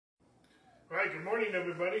All right, good morning,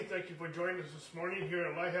 everybody. Thank you for joining us this morning here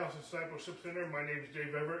at Lighthouse Discipleship Center. My name is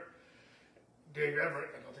Dave Everett. Dave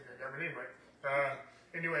Everett, I don't think I got my name right.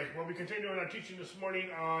 Anyway, we'll be continuing our teaching this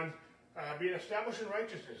morning on being established in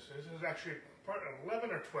righteousness. This is actually part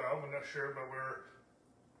 11 or 12, I'm not sure, but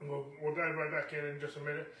we'll dive right back in just a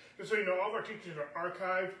minute. Just so you know, all of our teachings are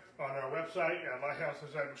archived on our website at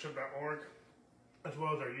lighthousediscipleship.org, as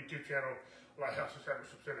well as our YouTube channel, Lighthouse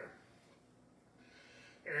Discipleship Center.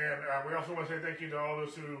 And we also want to say thank you to all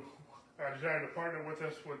those who desire to partner with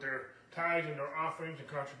us with their tithes and their offerings and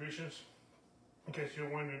contributions. In case you're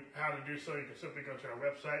wondering how to do so, you can simply go to our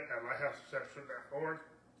website at lighthousediscipleship.org.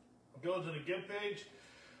 Go to the Give page,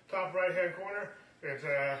 top right-hand corner. It's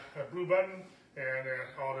a blue button, and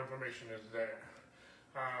all the information is there.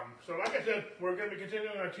 So like I said, we're going to be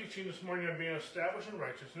continuing our teaching this morning on being established in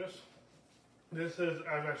righteousness. This is,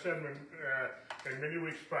 as I've said in many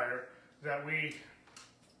weeks prior, that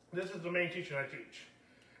this is the main teaching I teach.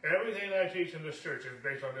 Everything that I teach in this church is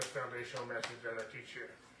based on this foundational message that I teach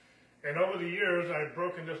here. And over the years, I've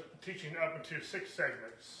broken this teaching up into 6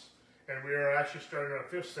 segments. And we are actually starting our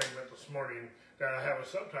 5th segment this morning that I have a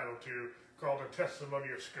subtitle to called The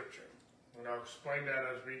Testimony of Scripture. And I'll explain that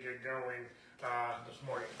as we get going this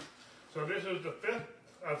morning. So this is the 5th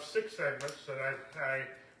of 6 segments that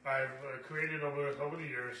I've created over the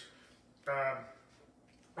years.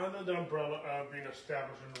 Under the umbrella of being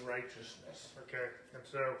established in righteousness, okay? And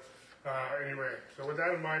so, anyway, so with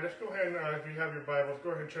that in mind, let's go ahead and, if you have your Bibles,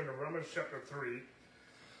 go ahead and turn to Romans chapter 3.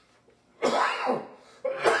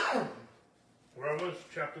 Romans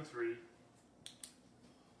chapter 3.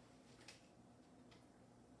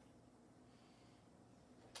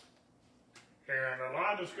 And a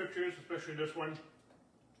lot of the scriptures, especially this one,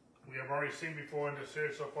 we have already seen before in this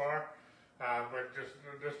series so far. But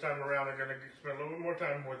this time around, I'm going to spend a little bit more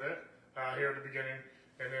time with it here at the beginning,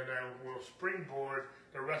 and then we'll springboard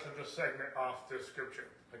the rest of this segment off this scripture.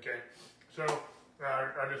 Okay, so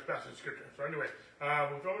on this passage of scripture. So anyway,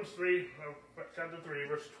 with Romans 3, chapter 3,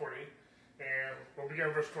 verse 20, and we'll begin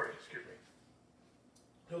with verse 20. Excuse me.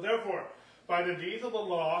 So therefore, by the deeds of the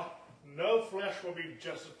law, no flesh will be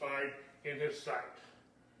justified in his sight.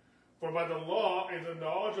 For by the law is the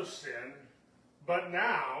knowledge of sin, but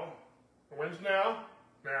now. When's now?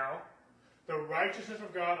 Now. The righteousness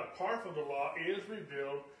of God apart from the law is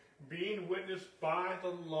revealed, being witnessed by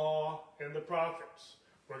the law and the prophets.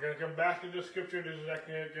 We're going to come back to this scripture. This is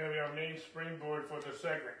actually going to be our main springboard for this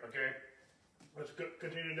segment, okay? Let's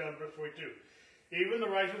continue down to verse 42. Even the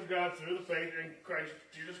righteousness of God through the faith in Christ,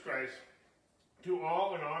 Jesus Christ, to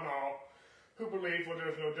all and on all who believe, for there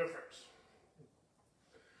is no difference.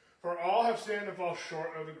 For all have sinned and fall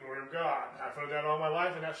short of the glory of God. I've heard that all my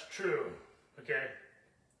life, and that's true. Okay?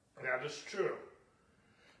 That is true.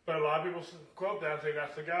 But a lot of people quote that and say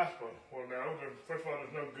that's the gospel. Well, no. First of all,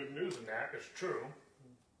 there's no good news in that. It's true.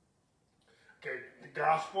 Okay? The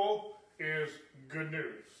gospel is good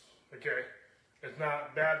news. Okay? It's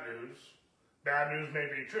not bad news. Bad news may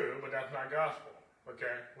be true, but that's not gospel.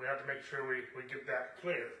 Okay? We have to make sure we get that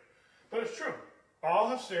clear. But it's true. All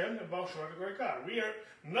have sinned and fall short of the glory of God.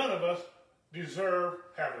 None of us deserve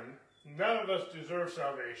heaven. None of us deserve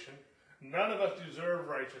salvation. None of us deserve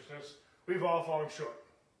righteousness. We've all fallen short.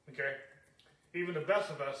 Okay? Even the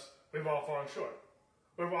best of us, we've all fallen short.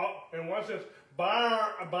 We've all, in one sense, by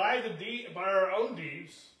our own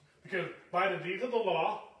deeds, because by the deeds of the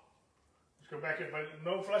law, let's go back in,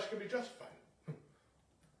 no flesh can be justified.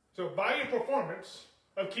 So by your performance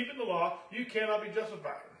of keeping the law, you cannot be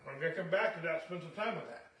justified. I'm going to come back to that, spend some time on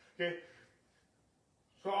that. Okay?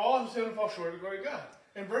 So all have sinned and fall short of the glory of God.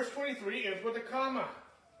 And verse 23 ends with a comma.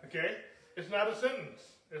 Okay? It's not a sentence.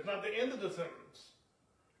 It's not the end of the sentence.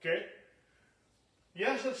 Okay?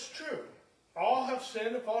 Yes, it's true. All have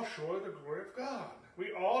sinned and fall short of the glory of God.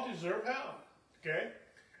 We all deserve hell. Okay?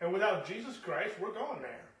 And without Jesus Christ, we're going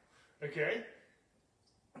there. Okay?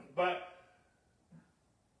 But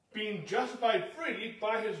being justified freely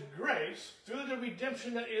by his grace through the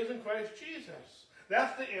redemption that is in Christ Jesus.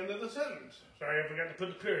 That's the end of the sentence. Sorry, I forgot to put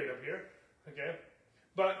the period up here. Okay?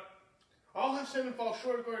 But all have sinned and fall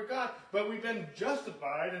short of the glory of God, but we've been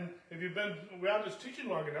justified, and if you've been around this teaching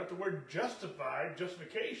long enough, the word justified,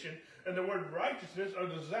 justification, and the word righteousness are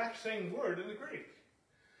the exact same word in the Greek.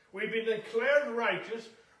 We've been declared righteous.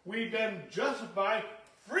 We've been justified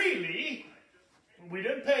freely. We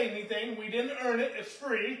didn't pay anything. We didn't earn it. It's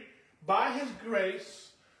free by his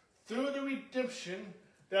grace through the redemption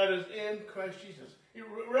that is in Christ Jesus. It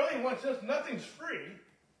really, in one sense, nothing's free,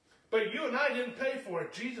 but you and I didn't pay for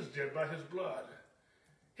it. Jesus did by his blood.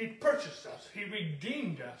 He purchased us. He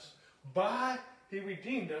redeemed us by his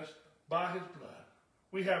blood.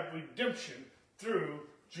 we have redemption through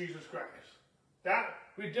Jesus Christ. That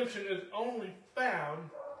redemption is only found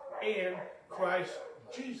in Christ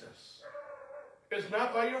Jesus. It's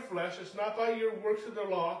not by your flesh. It's not by your works of the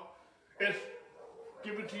law. It's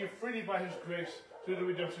given to you freely by his grace through the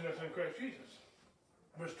redemption that's in Christ Jesus.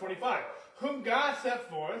 Verse 25. Whom God set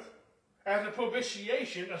forth as a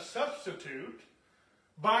propitiation, a substitute,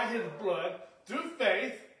 by his blood, through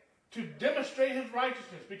faith, to demonstrate his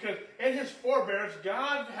righteousness. Because in his forbearance,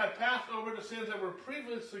 God had passed over the sins that were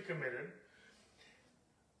previously committed,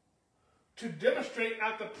 to demonstrate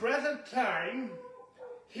at the present time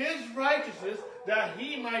his righteousness, that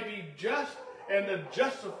he might be just and the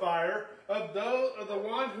justifier of the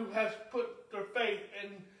one who has put their faith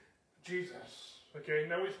in Jesus. Okay,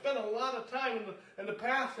 now we spent a lot of time in the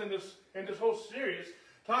past in this whole series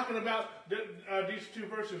talking about these two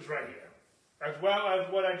verses right here, as well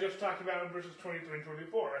as what I just talked about in verses 23 and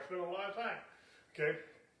 24. I spent a lot of time. Okay,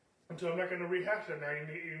 and so I'm not going to rehash it now.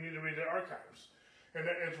 You need to read the archives. And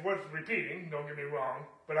it's worth repeating, don't get me wrong,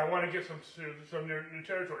 but I want to get some new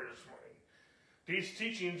territory this morning. These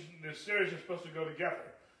teachings, this series is supposed to go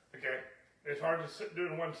together, okay? It's hard to do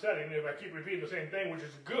it in one setting. If I keep repeating the same thing, which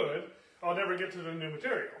is good, I'll never get to the new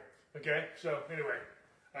material, okay? So, anyway,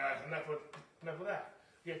 enough with that.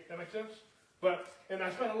 Okay, that makes sense? And I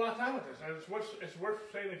spent a lot of time with this, and it's worth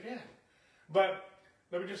saying again. But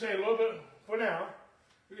let me just say a little bit for now,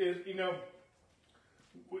 is,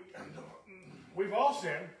 we've all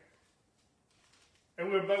sinned,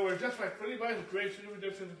 but we're justified freely by his grace through the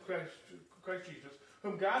redemption of Christ Jesus,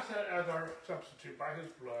 whom God set as our substitute by his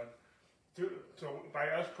blood. So by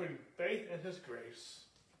us putting faith in his grace,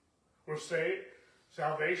 we're saved.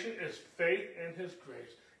 Salvation is faith in his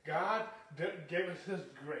grace. God gave us his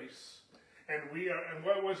grace, and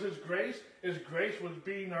what was his grace? His grace was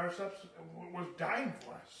being our substitute, was dying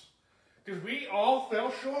for us, because we all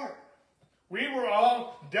fell short. We were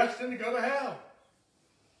all destined to go to hell.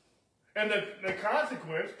 And the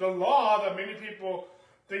consequence, the law that many people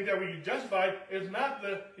think that we get justified, is not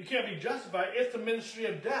you can't be justified, it's the ministry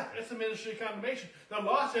of death. It's the ministry of condemnation. The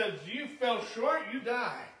law says you fell short, you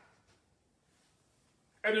die.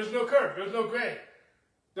 And there's no curse, there's no grave.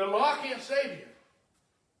 The law can't save you.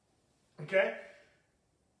 Okay?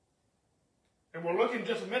 And we'll look in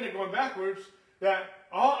just a minute, going backwards, that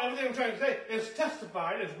everything I'm trying to say is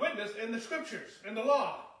testified, is witnessed in the scriptures, in the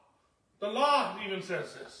law. The law even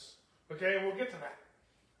says this. Okay, and we'll get to that.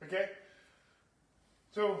 Okay?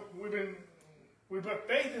 So we put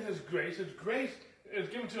faith in his grace. His grace is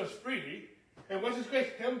given to us freely. And what's his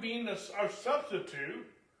grace? Him being our substitute.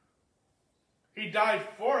 He died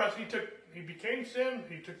for us. He became sin.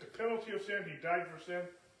 He took the penalty of sin. He died for sin.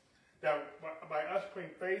 That by us putting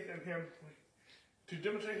faith in him, he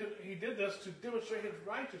did this to demonstrate his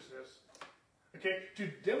righteousness. Okay, to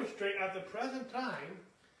demonstrate at the present time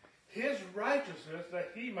his righteousness,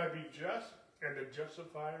 that he might be just and the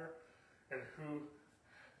justifier, and who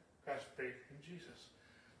has faith in Jesus.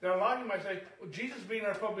 Now, a lot of you might say, well, Jesus being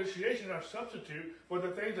our propitiation, our substitute for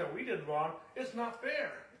the things that we did wrong, it's not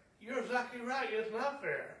fair. You're exactly right. It's not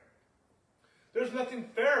fair. There's nothing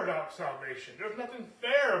fair about salvation. There's nothing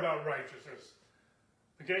fair about righteousness.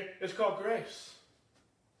 Okay? It's called grace.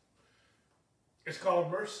 It's called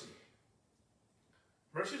mercy.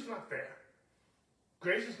 Mercy is not fair.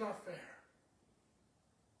 Grace is not fair.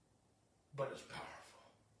 But it's powerful.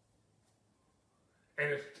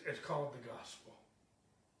 And it's called the gospel.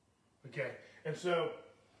 Okay? And so,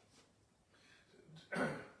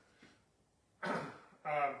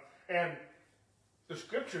 and the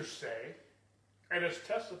scriptures say, and it's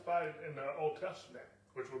testified in the Old Testament,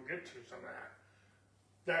 which we'll get to some of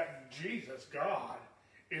that Jesus, God,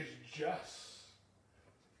 is just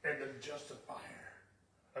and the justifier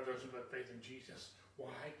of those who have faith in Jesus.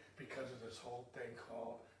 Why? Because of this whole thing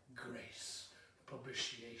called grace,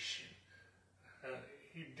 propitiation.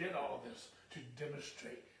 He did all this to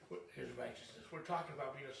demonstrate his righteousness. We're talking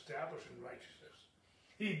about being established in righteousness.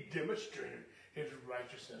 He demonstrated his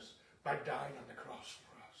righteousness by dying on the cross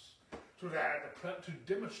for us. So that to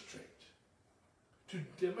demonstrate.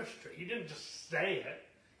 He didn't just say it.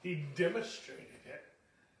 He demonstrated it.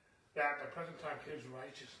 That at the present time, his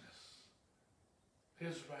righteousness.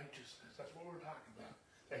 That's what we're talking about.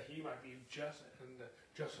 That he might be just and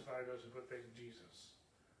justify those who put faith in Jesus.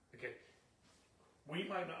 Okay. We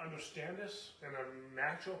might not understand this in a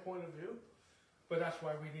natural point of view, but that's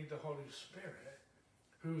why we need the Holy Spirit,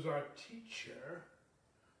 who's our teacher,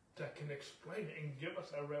 that can explain it and give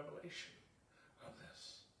us a revelation of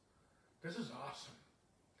this. This is awesome.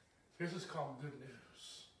 This is called good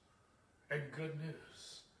news. And good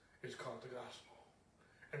news is called the gospel.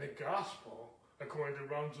 And the gospel according to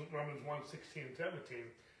Romans 1:16 and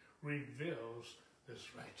 17, reveals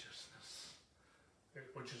this righteousness,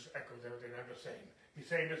 which is echoes everything I'm just saying. He's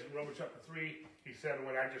saying this in Romans chapter 3. He said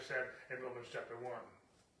what I just said in Romans chapter 1.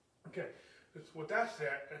 Okay, with that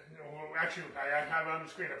said, actually, I have it on the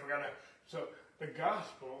screen. I forgot to. So the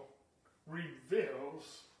gospel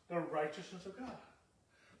reveals the righteousness of God.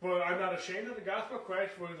 For I'm not ashamed of the gospel of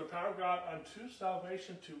Christ, for it is the power of God unto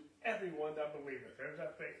salvation to everyone that believeth. There's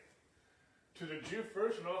that faith. To the Jew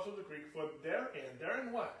first and also the Greek, for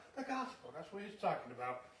therein what? The gospel. That's what he's talking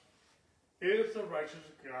about. Is the righteousness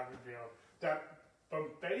of God revealed. That from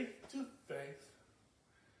faith to faith,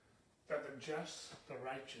 that the just, the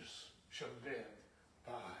righteous, shall live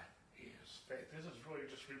by his faith. This is really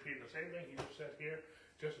just repeating the same thing he just said here,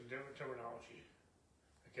 just in different terminology.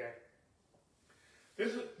 Okay?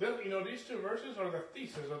 These two verses are the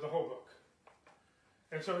thesis of the whole book.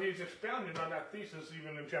 And so he's expounding on that thesis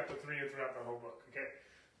even in chapter 3 and throughout the whole book. Okay?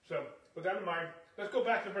 So, with that in mind, let's go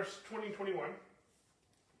back to verse 20 and 21.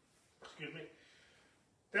 Excuse me.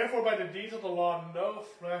 Therefore, by the deeds of the law, no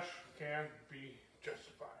flesh can be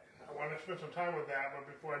justified. I want to spend some time with that, but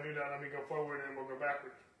before I do that, let me go forward and we'll go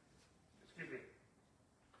backwards. Excuse me.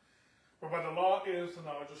 For by the law is the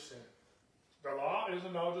knowledge of sin. The law is the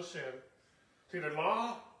knowledge of sin. See, the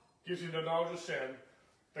law gives you the knowledge of sin.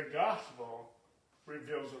 The gospel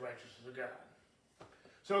reveals the righteousness of God.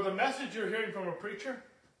 So the message you're hearing from a preacher,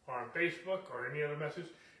 or on Facebook, or any other message,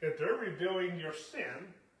 if they're revealing your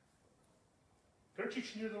sin, they're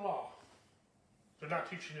teaching you the law. They're not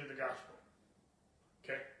teaching you the gospel.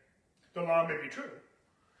 Okay? The law may be true.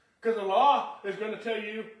 Because the law is going to tell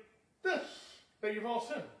you this, that you've all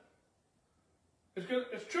sinned.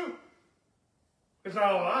 It's true. It's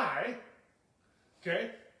not a lie.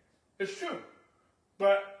 Okay? It's true.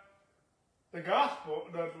 But the gospel,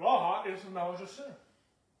 the law, is the knowledge of sin.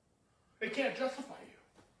 It can't justify you.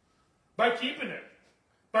 By keeping it.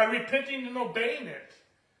 By repenting and obeying it.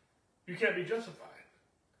 You can't be justified.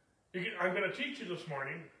 I'm going to teach you this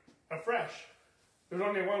morning, afresh, there's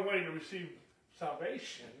only one way to receive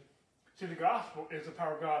salvation. See, the gospel is the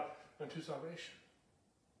power of God unto salvation.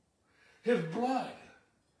 His blood,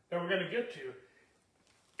 that we're going to get to,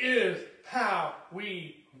 is how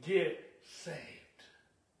we get saved.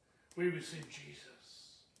 We receive Jesus.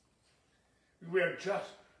 We are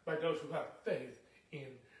just by those who have faith in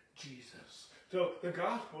Jesus. So the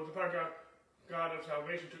gospel is the power of God of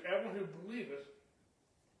salvation to everyone who believeth,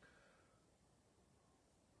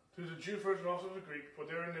 to the Jew first and also the Greek, for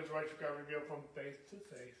therein is righteous God revealed from faith to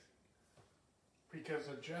faith, because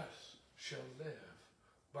the just shall live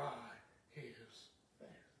by his faith.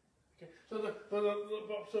 Okay? So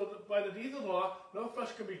by the deeds of the law, no flesh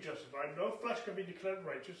can be justified, no flesh can be declared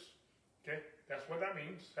righteous. Okay? That's what that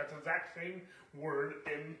means. That's the exact same word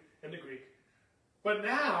in the Greek. But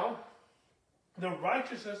now, the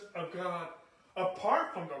righteousness of God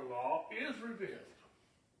apart from the law is revealed.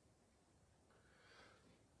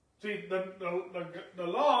 See, the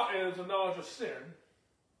law is the knowledge of sin.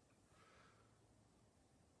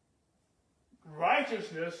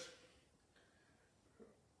 Righteousness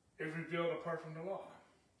is revealed apart from the law.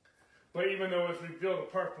 But even though it's revealed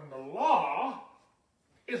apart from the law,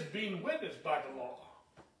 it's being witnessed by the law.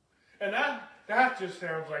 And that just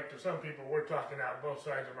sounds like to some people we're talking out both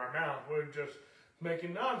sides of our mouth. We're just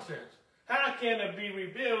making nonsense. How can it be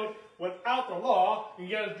revealed without the law and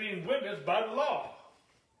yet it's being witnessed by the law?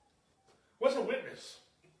 What's a witness?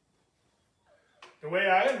 The way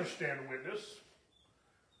I understand a witness,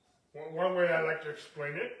 one way I like to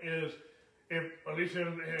explain it is, if at least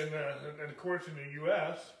in the courts in the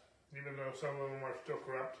U.S., even though some of them are still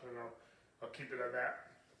corrupt, and I'll keep it at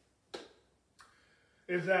that,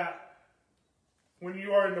 is that when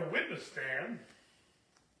you are in the witness stand,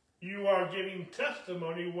 you are giving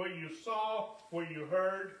testimony what you saw, what you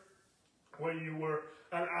heard, what you were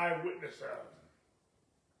an eyewitness of.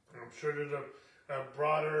 I'm sure there's a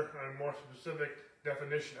broader and more specific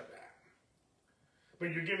definition of that.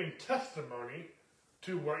 But you're giving testimony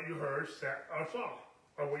to what you heard, or saw,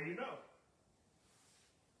 or what you know.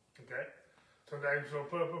 Okay? Sometimes they'll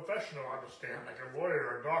put a professional on the stand, like a lawyer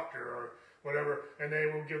or a doctor or whatever, and they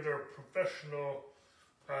will give their professional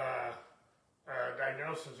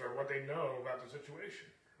diagnosis or what they know about the situation.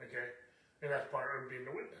 Okay? And that's part of being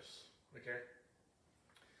the witness. Okay?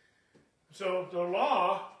 So the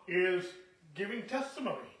law is giving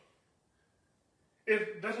testimony.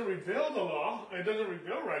 It doesn't reveal the law. It doesn't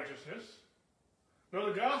reveal righteousness. No,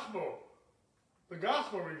 the gospel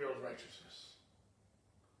reveals righteousness.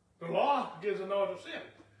 The law gives a knowledge of sin.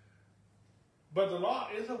 But the law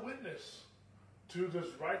is a witness to this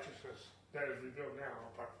righteousness that is revealed now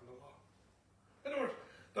apart from the law. In other words,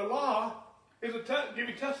 the law is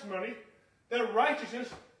giving testimony that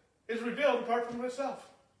righteousness is revealed apart from itself.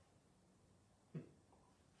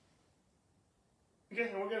 Okay,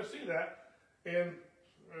 and we're going to see that in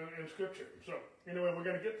Scripture. So, anyway, we're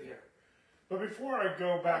going to get there. But before I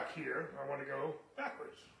go back here, I want to go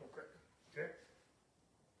backwards real quick. Okay?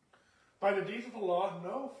 By the deeds of the law,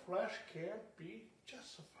 no flesh can be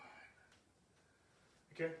justified.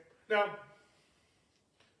 Okay? Now,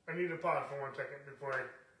 I need to pause for 1 second before I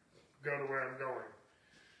go to where I'm going.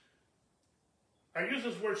 I use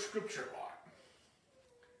this word scripture a lot.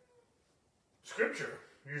 Scripture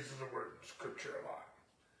uses the word scripture a lot.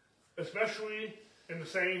 Especially in the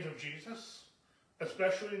sayings of Jesus,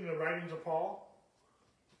 especially in the writings of Paul,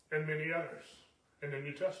 and many others in the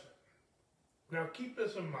New Testament. Now keep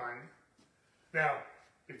this in mind. Now,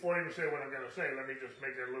 before I even say what I'm going to say, let me just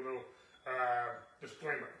make a little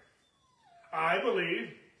disclaimer. I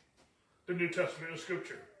believe the New Testament is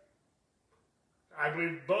Scripture. I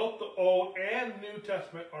believe both the Old and New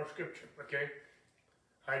Testament are Scripture, okay?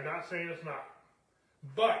 I'm not saying it's not.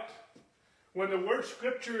 But when the word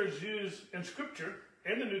Scripture is used in Scripture,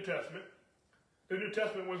 in the New Testament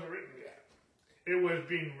wasn't written yet. It was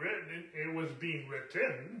being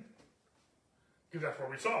written, because that's where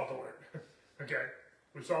we saw the word. Okay?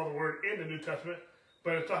 We saw the word in the New Testament,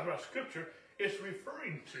 but it's talking about Scripture. It's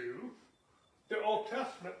referring to the Old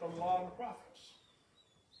Testament, the law and the prophets.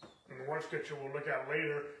 And the one scripture we'll look at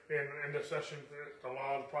later in this session, the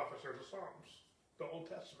law and the prophets are the Psalms, the Old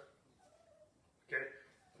Testament. Okay?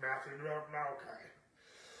 Matthew, Malachi.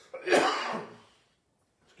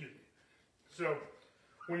 Excuse me. So,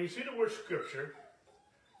 when you see the word Scripture,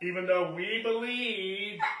 even though we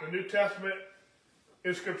believe the New Testament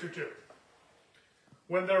is Scripture too,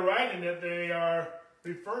 when they're writing it, they are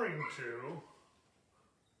referring to,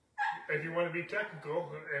 if you want to be technical,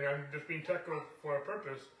 and I'm just being technical for a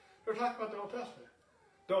purpose, they're talking about the Old Testament.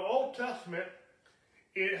 The Old Testament,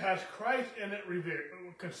 it has Christ in it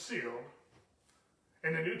concealed,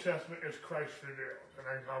 and the New Testament is Christ revealed. And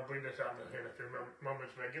I'll bring this out in a few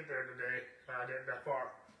moments when I get there today. I didn't that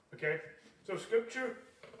far. Okay? So Scripture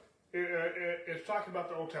is talking about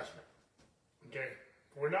the Old Testament. Okay?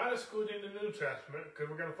 We're not excluding the New Testament because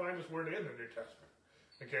we're going to find this word in the New Testament.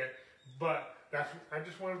 Okay? But I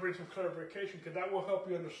just want to bring some clarification because that will help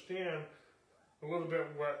you understand a little bit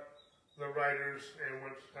what the writers and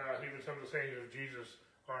what even some of the sayings of Jesus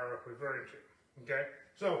are referring to. Okay?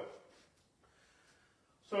 So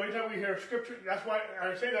anytime we hear Scripture, that's why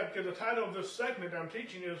I say that because the title of this segment I'm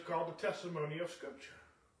teaching is called The Testimony of Scripture.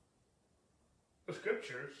 The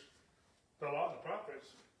Scriptures, the law and the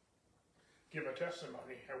prophets, give a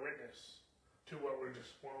testimony, a witness to what we're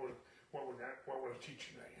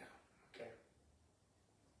teaching right now. Okay?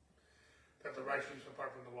 That the righteousness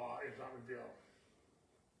apart from the law is not revealed.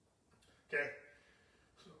 Okay?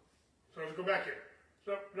 So let's go back here.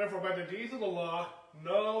 So therefore, by the deeds of the law,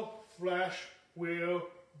 no flesh will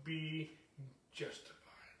be justified.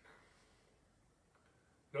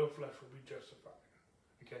 No flesh will be justified.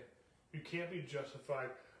 Okay? You can't be justified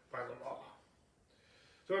by the law.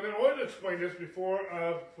 So in order to explain this before,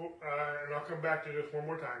 and I'll come back to this one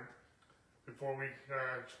more time before we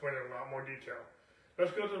explain it in a lot more detail.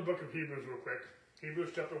 Let's go to the book of Hebrews real quick.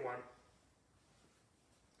 Hebrews chapter 1.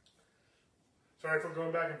 Sorry for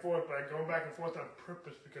going back and forth, but I'm going back and forth on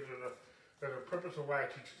purpose because there's a purpose of why I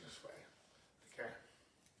teach it this way. Okay?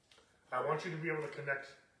 I want you to be able to connect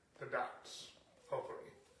the dots,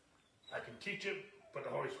 hopefully. I can teach it, but the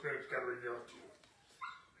Holy Spirit's got to reveal it to you.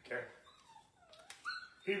 Okay?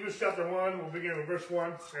 Hebrews chapter 1, we'll begin with verse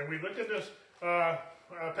 1. And we looked at this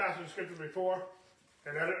passage of Scripture before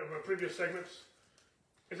in previous segments.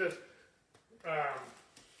 It says,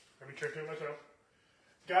 let me check it myself.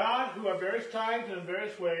 God, who at various times and in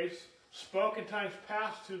various ways spoke in times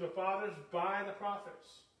past to the fathers by the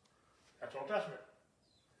prophets. That's Old Testament.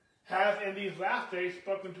 Has in these last days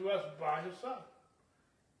spoken to us by his Son,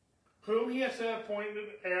 whom he has set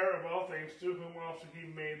appointed heir of all things, through whom also he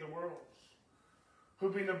made the worlds,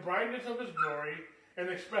 who being the brightness of his glory and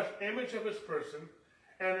the express image of his person,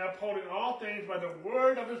 and upholding all things by the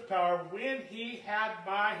word of his power, when he had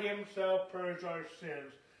by himself purged our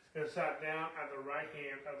sins, and sat down at the right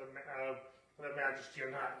hand of the majesty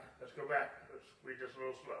on high. Let's go back. Let's read this a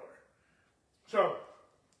little slower. So,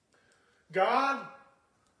 God,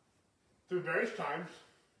 through various times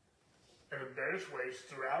and in various ways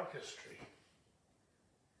throughout history,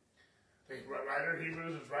 the writer of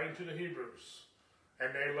Hebrews is writing to the Hebrews,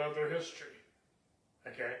 and they love their history.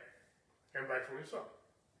 Okay? And rightfully so.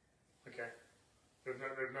 Okay? There's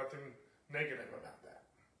nothing negative about that.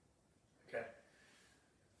 Okay?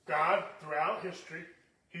 God, throughout history,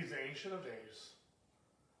 He's the Ancient of Days.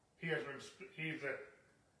 He's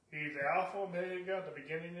the Alpha, Omega, the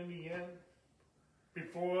beginning and the end.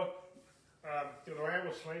 Before the Lamb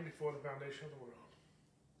was slain before the foundation of the world.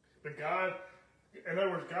 But God, in other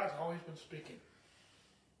words, God's always been speaking.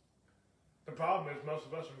 The problem is most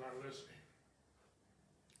of us are not listening.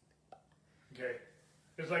 Okay?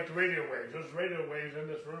 It's like the radio waves. There's radio waves in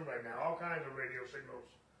this room right now. All kinds of radio signals.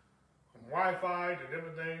 From Wi-Fi to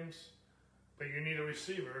different things. But you need a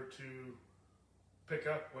receiver to pick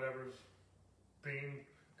up whatever's being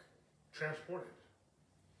transported.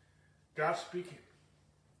 God's speaking.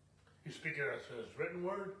 He's speaking to us in His written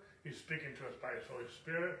word. He's speaking to us by His Holy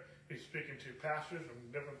Spirit. He's speaking to pastors and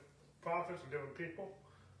different prophets and different people.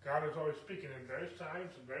 God is always speaking in various times,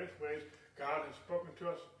 in various ways. God has spoken to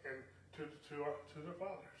us and to the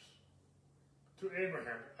fathers. To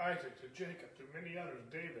Abraham, to Isaac, to Jacob, to many others,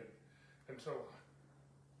 David, and so on.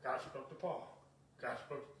 God spoke to Paul. God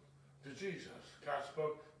spoke to Jesus. God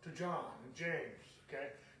spoke to John and James. Okay?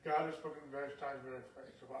 God has spoken in various times, various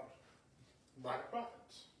ways to us by the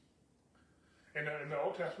prophets. In the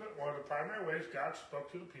Old Testament, one of the primary ways God spoke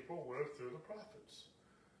to the people was through the prophets.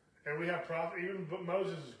 And we have prophets, even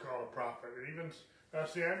Moses is called a prophet, and even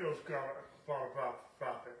Samuel is called a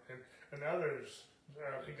prophet, and others,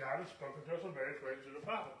 God has spoken to us in various ways through the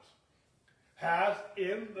prophets. Has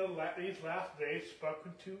in these last days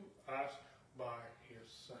spoken to us by His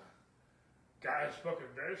Son. God has spoken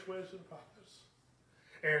in various ways to the prophets.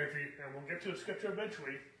 And we'll get to the scripture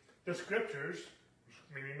eventually, the scriptures,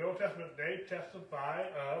 meaning the Old Testament, they testify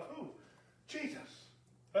of who? Jesus.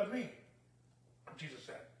 Of me. Jesus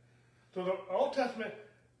said. So the Old Testament,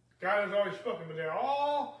 God has always spoken, but they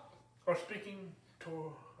all are speaking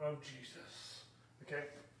of Jesus. Okay?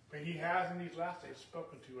 But He has in these last days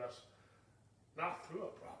spoken to us, not through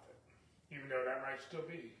a prophet, even though that might still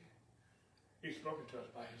be. He's spoken to us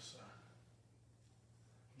by His Son.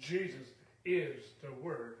 Jesus is the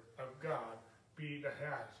Word of God that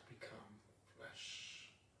has become flesh.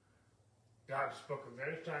 God has spoken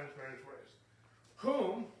various times, various ways.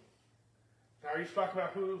 Whom, now He's talking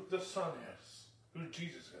about who the Son is, who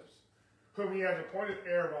Jesus is, whom He has appointed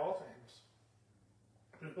heir of all things,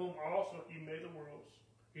 to whom also He made the worlds.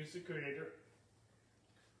 He's the Creator,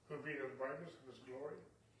 who being the brightness of His glory,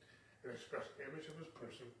 an express image of His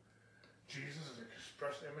person. Jesus is an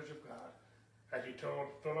express image of God. As He told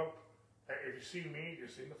Philip, if you see me, you've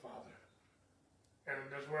seen the Father. And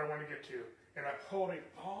that's where I want to get to. And upholding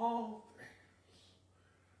all things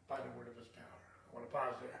by the word of His power. I want to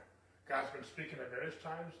pause there. God's been speaking at various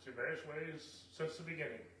times, to various ways, since the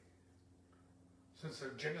beginning. Since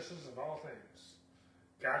the genesis of all things.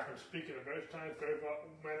 God's been speaking at various times, various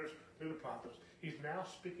manners, through the prophets. He's now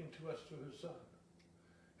speaking to us through His Son.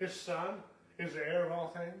 His Son is the heir of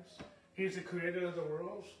all things. He's the creator of the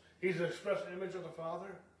worlds. He's the express image of the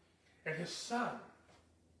Father. And His Son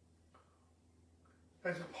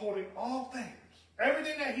is upholding all things.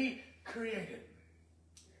 Everything that He created.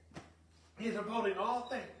 He's upholding all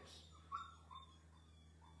things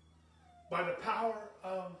by the power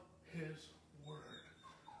of His word.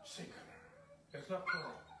 Singular. It's not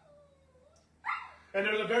plural. And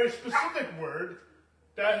there's a very specific word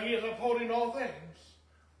that He is upholding all things.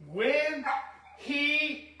 When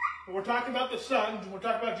we're talking about the Son, we're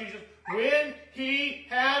talking about Jesus, when He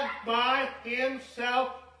had by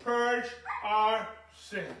Himself purged our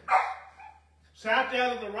sins, sat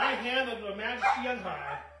down at the right hand of the Majesty on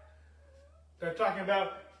high. They're talking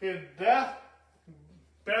about His death,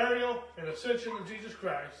 burial, and ascension of Jesus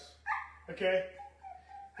Christ. Okay?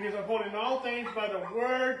 He is upholding all things by the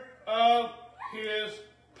word of His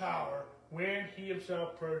power when He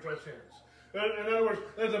Himself purged our sins. In other words,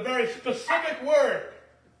 there's a very specific word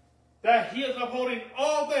that He is upholding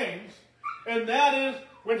all things, and that is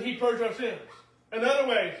when He purged our sins. In other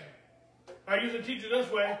ways, I used to teach it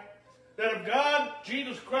this way, that if God,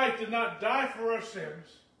 Jesus Christ, did not die for our sins,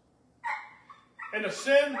 and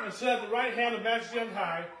ascend and sit at the right hand of Majesty on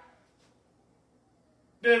high,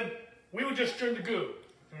 then we would just turn to goo.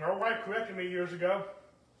 And my wife corrected me years ago.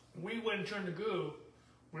 We wouldn't turn to goo.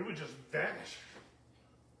 We would just vanish.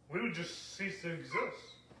 We would just cease to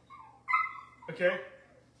exist. Okay?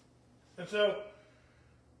 And so,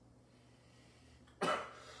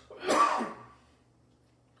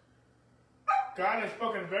 God has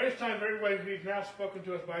spoken various times, various ways. He's now spoken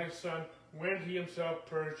to us by His Son when He Himself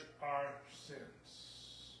purged our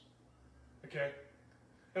sins. Okay?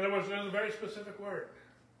 In other words, there's a very specific word.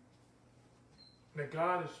 That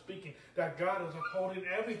God is speaking, that God is upholding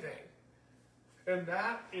everything. And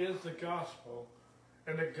that is the gospel.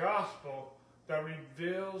 And the gospel that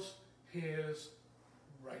reveals His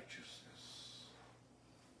righteousness.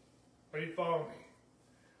 Are you following me?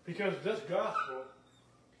 Because this gospel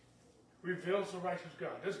reveals the righteous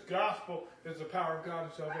God. This gospel is the power of God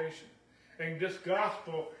and salvation. And this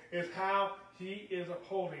gospel is how he is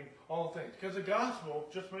upholding all things. Because the gospel,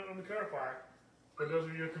 just let me clarify, for those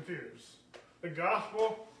of you who are confused, the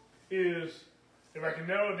gospel is, if I can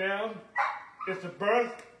narrow it down, it's the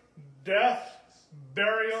birth, death,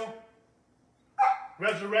 burial,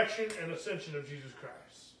 resurrection, and ascension of Jesus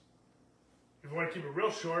Christ. If you want to keep it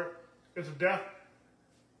real short, it's a death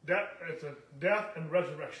and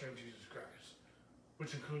resurrection of Jesus Christ,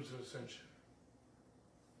 which includes the ascension.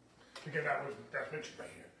 Again, that's mentioned right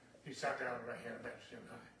here. He sat down right here on the bench, and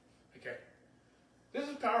high. Okay, this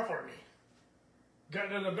is powerful to me.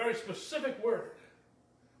 Got in a very specific word.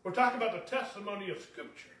 We're talking about the testimony of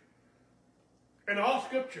Scripture. In all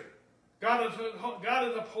Scripture, God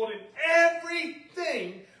is upholding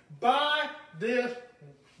everything by this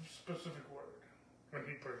specific word when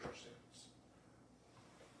he purged our sins.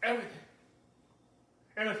 Everything.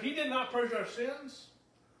 And if he did not purge our sins,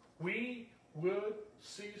 we would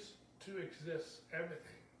cease to exist.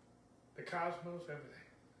 Everything. The cosmos, everything.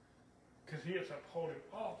 Because he is upholding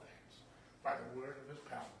all things by the word of his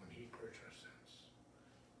power when he purged our sins.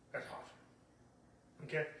 That's awesome.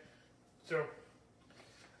 Okay? So,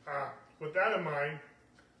 with that in mind,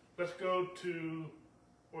 let's go to,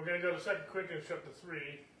 we're going to go to 2 Corinthians chapter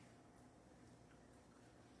 3.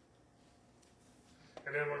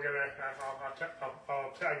 And then we're going to,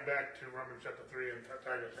 I'll tag back to Romans chapter 3 and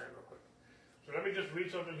tag us in real quick. So let me just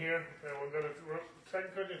read something here. And we're going to 2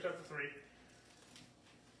 Corinthians chapter 3.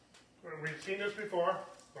 We've seen this before,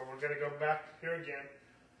 but we're going to go back here again.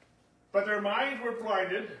 But their minds were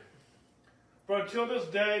blinded, for until this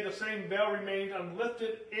day the same veil remained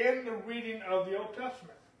unlifted in the reading of the Old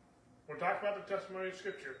Testament. We're talking about the testimony of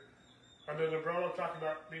Scripture under the umbrella of talking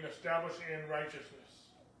about being established in righteousness.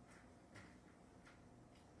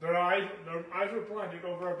 Their eyes were blinded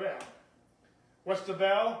over a veil. What's the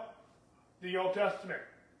veil? The Old Testament.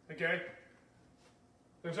 Okay?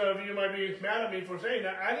 And some of you might be mad at me for saying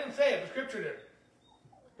that. I didn't say it. The Scripture did.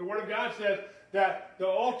 The Word of God says that the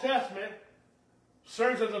Old Testament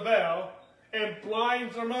serves as a veil and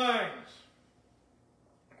blinds their minds.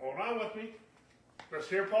 Hold on with me. Let's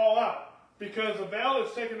hear Paul out. Because the veil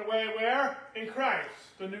is taken away where? In Christ,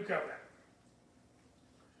 the new covenant.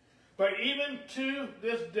 But even to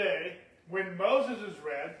this day, when Moses is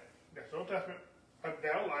read, that's the Old Testament, a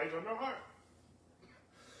veil lies on their heart.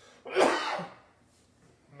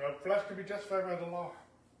 No flesh can be justified by the law.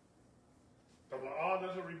 The law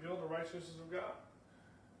doesn't reveal the righteousness of God.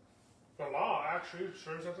 The law actually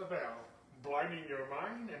serves as a veil, blinding your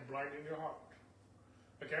mind and blinding your heart.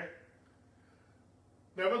 Okay?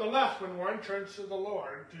 Nevertheless, when one turns to the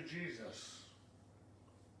Lord, to Jesus,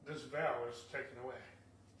 this veil is taken away.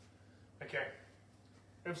 Okay?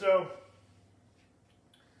 And so,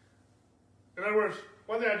 in other words,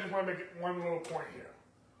 one thing I just want to make one little point here.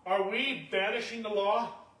 Are we banishing the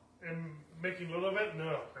law and making little of it?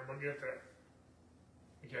 No, and we'll get there.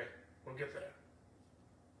 Okay? We'll get there.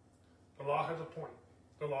 The law has a point.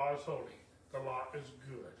 The law is holy. The law is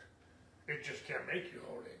good. It just can't make you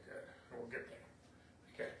holy and good. And we'll get there.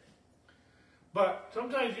 Okay? But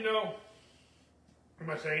sometimes, am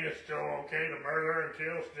I saying it's still okay to murder and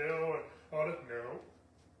kill still and all this? No.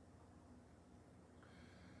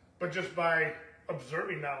 But just by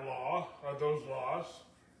observing that law, or those laws,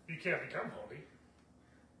 you can't become holy.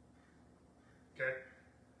 Okay?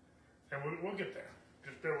 And we'll get there.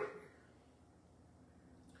 Just bear with me.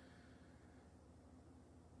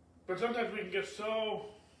 But sometimes we can get so,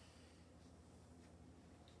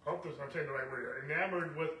 hopeless, I'm saying the right word,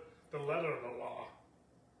 enamored with the letter of the law,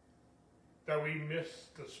 that we miss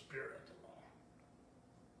the spirit of the law.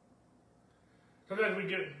 Sometimes we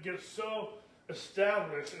get so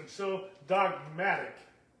established and so dogmatic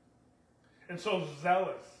and so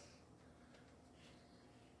zealous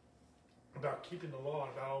about keeping the law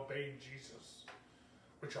and about obeying Jesus,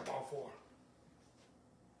 which I'm all for.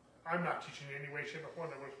 I'm not teaching in any way, shape, or form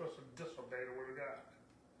that we're supposed to disobey the Word of God.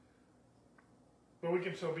 But we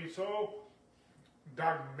can still be so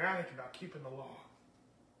dogmatic about keeping the law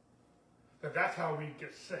that's how we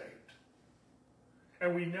get saved.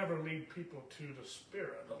 And we never lead people to the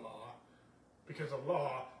spirit of the law, because the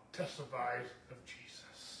law testifies of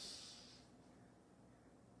Jesus.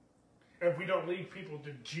 If we don't lead people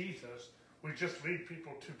to Jesus, we just lead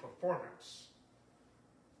people to performance.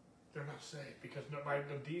 They're not saved, because by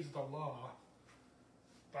the deeds of the law,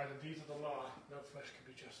 no flesh can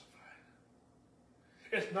be justified.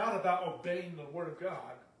 It's not about obeying the Word of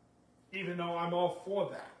God, even though I'm all for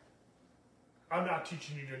that. I'm not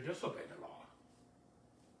teaching you to disobey the law.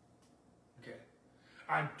 Okay?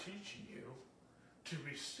 I'm teaching you to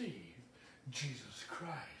receive Jesus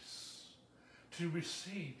Christ. To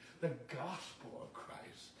receive the gospel of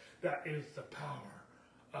Christ. That is the power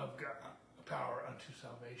of God, power unto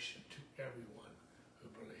salvation to everyone who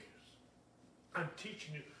believes. I'm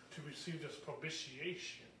teaching you to receive this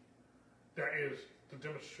propitiation. That is the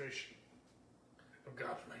demonstration of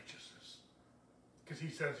God's righteousness. Because he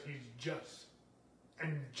says he's just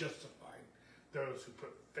and justifying those who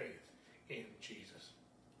put faith in Jesus.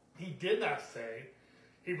 He did not say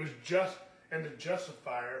he was just and the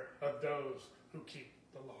justifier of those who keep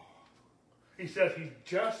the law. He says he's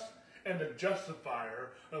just and the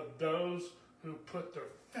justifier of those who put their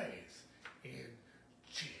faith in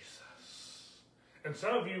Jesus. And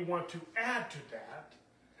some of you want to add to that,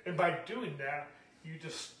 and by doing that, you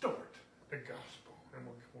distort the gospel. And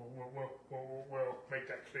we'll make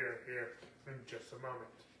that clear here in just a moment.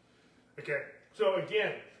 Okay, so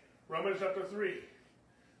again, Romans chapter 3.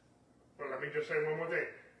 Well, let me just say one more thing.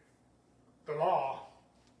 The law,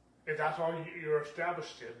 if that's all you're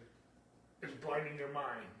established in, is blinding your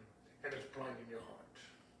mind and it's blinding your heart.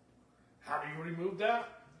 How do you remove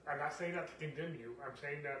that? I'm not saying that to condemn you. I'm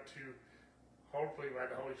saying that to hopefully by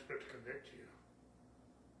the Holy Spirit to convict you.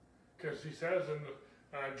 Because he says in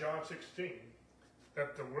John 16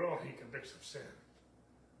 that the world he convicts of sin,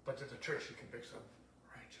 but that the church he convicts of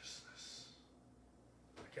righteousness.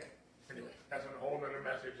 Okay, anyway, that's a whole other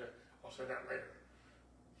message. I'll say that later.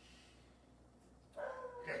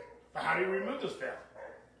 Okay, but how do you remove this veil?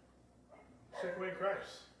 Take away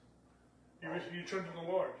Christ. You turn to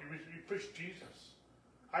the Lord. You preach Jesus.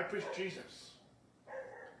 I preach Jesus.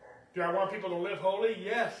 Do I want people to live holy?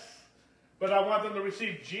 Yes. But I want them to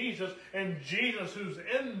receive Jesus, and Jesus who's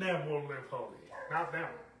in them will live holy, not them.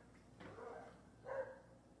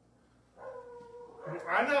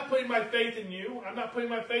 I'm not putting my faith in you. I'm not putting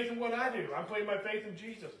my faith in what I do. I'm putting my faith in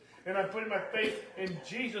Jesus. And I'm putting my faith in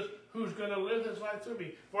Jesus who's going to live his life through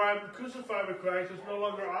me. For I'm crucified with Christ. It's no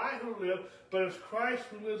longer I who live, but it's Christ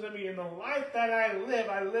who lives in me. In the life that I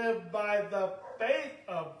live by the faith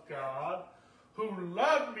of God who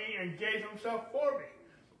loved me and gave himself for me.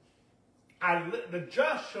 The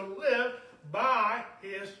just shall live by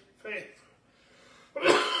his faith.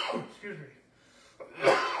 Excuse me.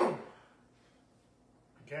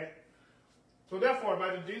 Okay? So therefore,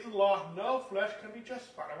 by the deeds of the law, no flesh can be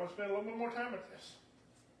justified. I want to spend a little bit more time with this.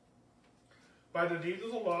 By the deeds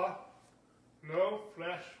of the law, no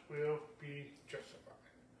flesh will be justified.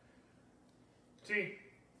 See,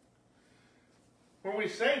 when we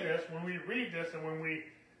say this, when we read this, and when we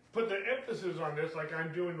put the emphasis on this like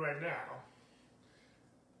I'm doing right now,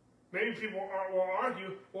 maybe people will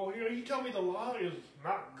argue, well, you tell me the law is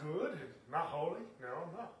not good, it's not holy. No,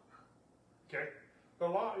 no. Okay? The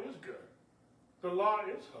law is good. The law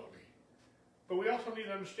is holy. But we also need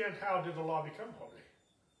to understand, how did the law become holy?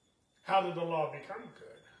 How did the law become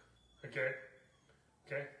good? Okay?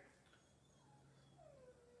 Okay?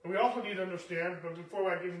 And we also need to understand, but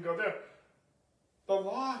before I even go there, the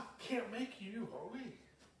law can't make you holy.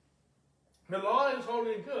 The law is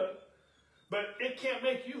holy and good, but it can't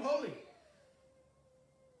make you holy.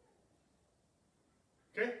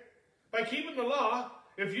 Okay? By keeping the law,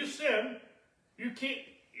 if you sin, you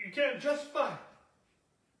can't justify.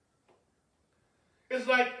 It's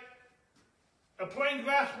like a plain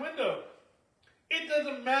glass window. It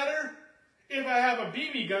doesn't matter if I have a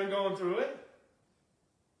BB gun going through it,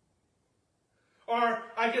 or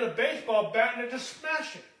I get a baseball bat and I just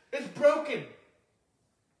smash it. It's broken.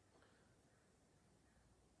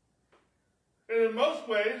 And in most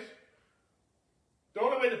ways, the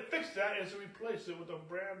only way to fix that is to replace it with a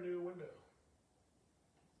brand new window.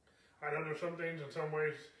 I know there's some things, in some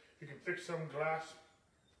ways, you can fix some glass.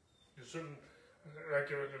 There's certain, like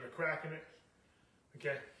there's a crack in it.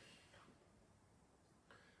 Okay?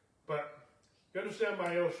 But you understand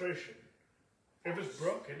my illustration. If it's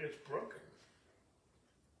broken, it's broken.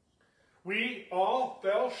 We all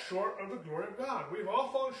fell short of the glory of God. We've all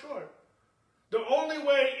fallen short. The only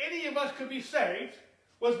way any of us could be saved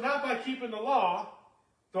was not by keeping the law.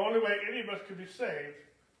 The only way any of us could be saved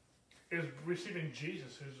is receiving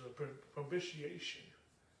Jesus, who's a propitiation,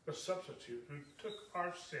 a substitute, who took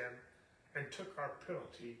our sin and took our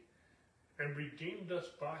penalty and redeemed us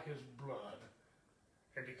by his blood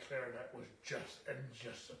and declared that was just and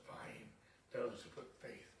justifying those who put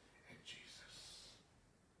faith in Jesus.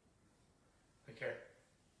 Okay?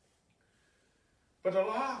 But the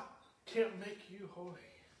law can't make you holy.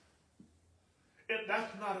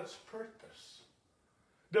 That's not its purpose.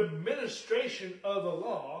 The ministration of the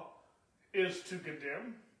law is to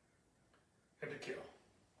condemn, and to kill.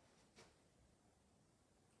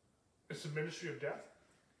 It's the ministry of death,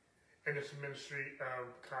 and it's the ministry of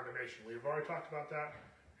condemnation. We've already talked about that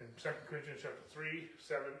in 2 Corinthians chapter 3,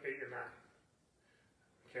 7, 8, and 9.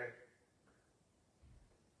 Okay?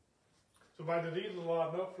 So by the deeds of the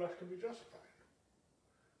law, no flesh can be justified.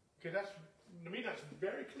 Okay, to me that's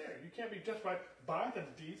very clear. You can't be justified by the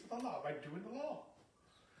deeds of the law, by doing the law.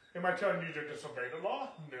 Am I telling you to disobey the law?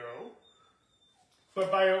 No.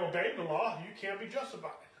 But by obeying the law, you can't be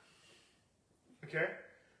justified. Okay?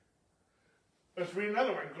 Let's read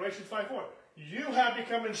another one. Galatians 5:4. You have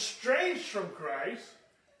become estranged from Christ.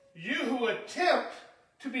 You who attempt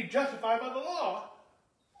to be justified by the law,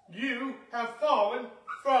 you have fallen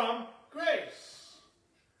from grace.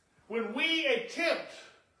 When we attempt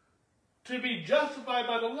to be justified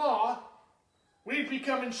by the law, we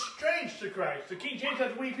become estranged to Christ. The King James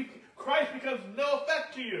says Christ becomes no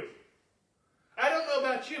effect to you. I don't know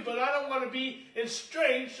about you, but I don't want to be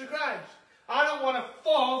estranged to Christ. I don't want to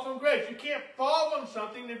fall from grace. You can't fall from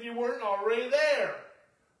something if you weren't already there.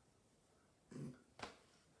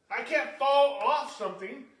 I can't fall off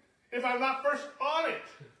something if I'm not first on it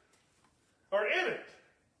or in it.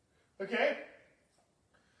 Okay?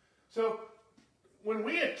 So, when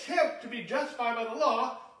we attempt to be justified by the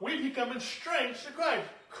law, we become estranged to Christ.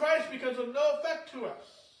 Christ becomes of no effect to us.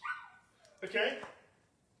 Okay?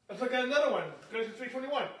 Let's look at another one. Galatians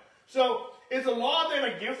 3:21. So, is the law then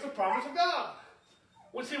against the promise of God?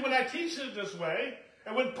 Well, see, when I teach it this way,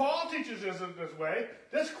 and when Paul teaches it this way,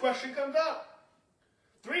 this question comes up.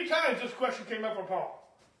 3 times this question came up for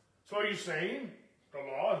Paul. So are you saying the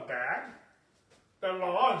law is bad? The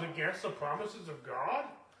law is against the promises of God?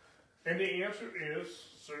 And the answer is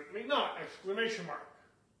certainly not! Exclamation mark.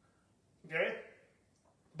 Okay?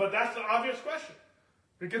 But that's the obvious question.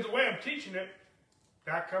 Because the way I'm teaching it,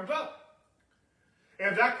 that comes up. And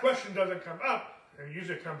if that question doesn't come up, and it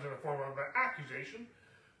usually comes in the form of an accusation,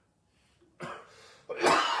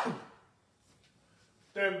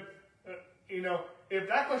 then, if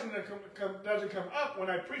that question doesn't come up when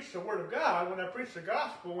I preach the Word of God, when I preach the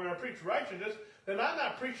gospel, when I preach righteousness, then I'm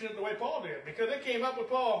not preaching it the way Paul did, because it came up with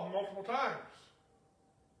Paul multiple times.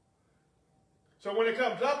 So when it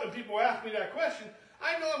comes up and people ask me that question,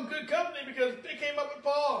 I know I'm good company because it came up with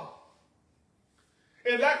Paul.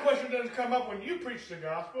 If that question doesn't come up when you preach the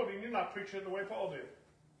gospel, then you're not preaching it the way Paul did.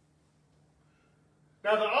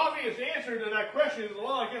 Now, the obvious answer to that question is the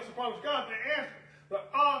law against the promise of God. The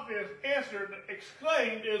obvious answer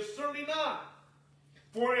exclaimed is certainly not.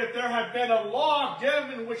 For if there had been a law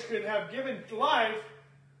given which could have given life,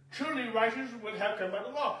 truly righteousness would have come by the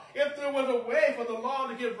law. If there was a way for the law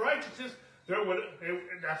to give righteousness,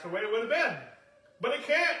 that's the way it would have been. But it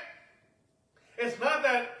can't. It's not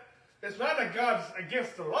that God's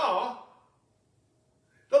against the law.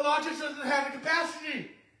 The law just doesn't have the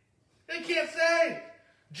capacity. It can't save.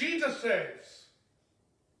 Jesus saves.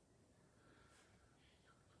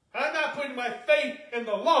 I'm not putting my faith in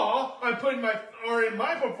the law. In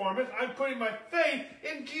my performance. I'm putting my faith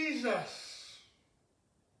in Jesus.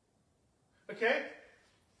 Okay?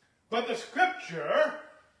 But the Scripture,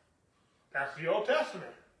 that's the Old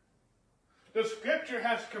Testament. The Scripture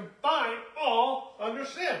has confined all under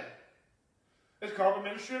sin. It's called the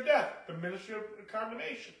ministry of death, the ministry of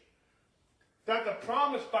condemnation. That the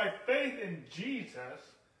promise by faith in Jesus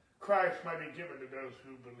Christ might be given to those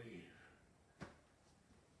who believe.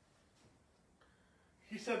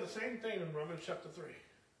 He said the same thing in Romans chapter 3.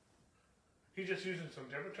 He's just using some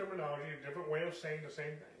different terminology, a different way of saying the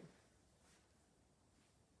same thing.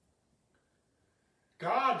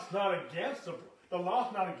 God's not against the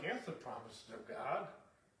law's not against the promises of God.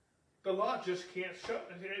 The law just can't show.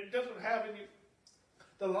 It doesn't have any.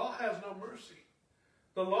 The law has no mercy.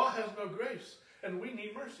 The law has no grace, and we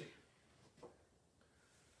need mercy.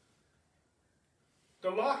 The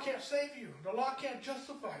law can't save you. The law can't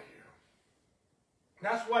justify you.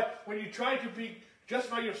 That's why when you try to be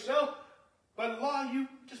justify yourself by the law, you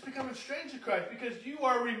just become estranged to Christ, because you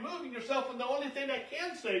are removing yourself from the only thing that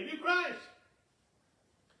can save you, Christ.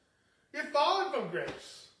 You're falling from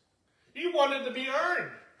grace. You want it to be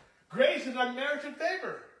earned. Grace is unmerited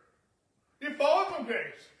favor. You're falling from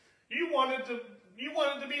grace. You want it to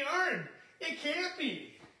be earned. It can't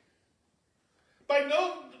be. By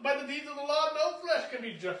the deeds of the law, no flesh can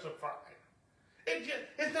be justified.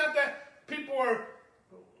 It's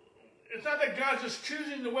not that God's just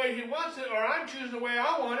choosing the way He wants it, or I'm choosing the way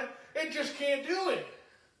I want it. It just can't do it.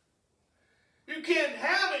 You can't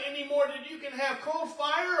have it any more than you can have cold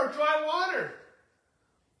fire or dry water.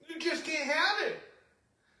 You just can't have it.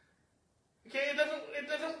 Okay, it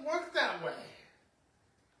doesn't work that way.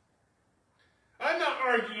 I'm not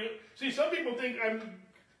arguing. See, some people think I'm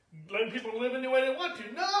letting people live any way they want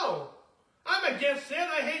to. No. I'm against sin.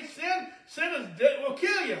 I hate sin. Sin is will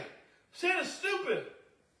kill you. Sin is stupid.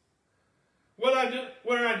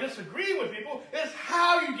 Where I disagree with people is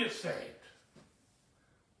how you get saved.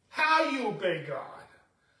 How you obey God.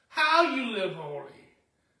 How you live holy.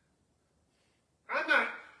 I'm not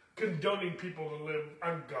condoning people to live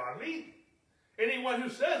ungodly. Anyone who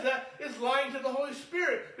says that is lying to the Holy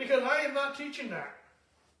Spirit, because I am not teaching that.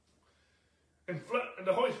 And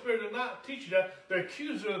the Holy Spirit did not teach you that. The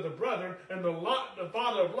accuser of the brother and the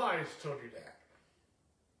father of lies told you that.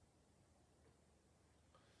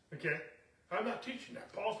 Okay? I'm not teaching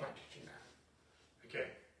that. Paul's not teaching that. Okay?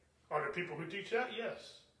 Are there people who teach that?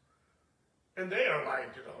 Yes. And they are lying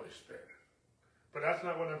to the Holy Spirit. But that's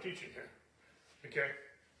not what I'm teaching here. Okay?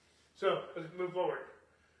 So, let's move forward.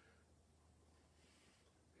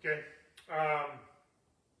 Okay?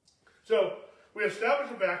 So, we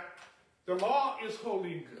established the fact the law is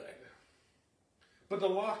holy and good. But the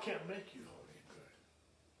law can't make you holy and good.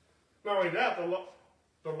 Not only that,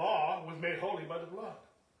 the law was made holy by the blood.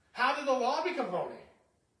 How did the law become holy?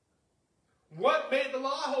 What made the law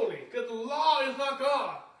holy? Because the law is not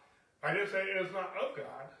God. I didn't say it is not of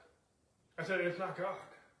God. I said it's not God.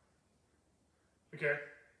 Okay?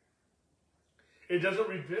 It doesn't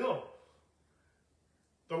reveal.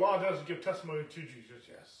 The law doesn't give testimony to Jesus,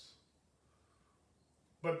 yes.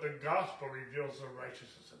 But the gospel reveals the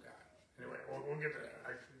righteousness of God. Anyway, we'll get to that.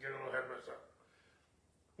 I get a little ahead of myself.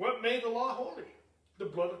 What made the law holy? The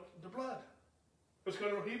blood. Let's go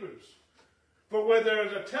to Hebrews. For where there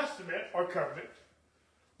is a testament or covenant,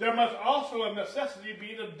 there must also of necessity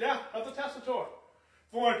be the death of the testator.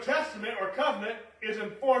 For a testament or covenant is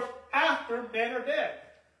enforced after men are dead,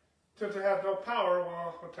 since they have no power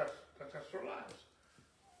while the testator lives.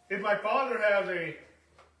 If my father has a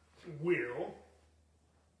will,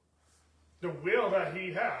 the will that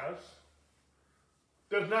he has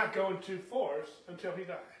does not go into force until he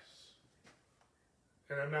dies.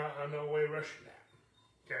 And I'm no way rushing that.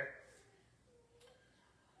 Okay?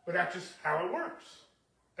 But that's just how it works.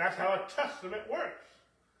 That's how a testament works.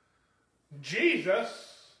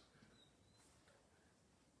 Jesus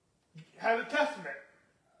had a testament.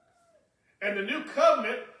 And the new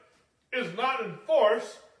covenant is not in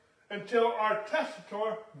force until our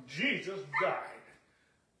testator, Jesus, died.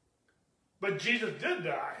 But Jesus did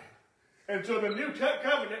die. And so the new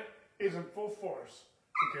covenant is in full force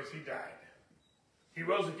because he died. He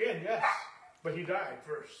rose again, yes, but he died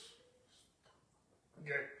first.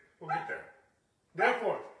 Okay, we'll get there.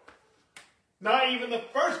 Therefore, not even the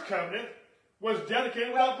first covenant was dedicated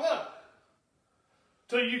without blood.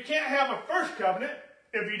 So you can't have a first covenant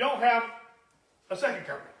if you don't have a second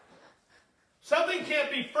covenant. Something can't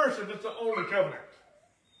be first if it's the only covenant.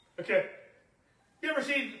 Okay. You ever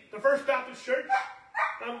see the First Baptist Church?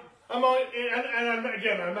 I'm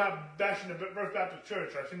not bashing the First Baptist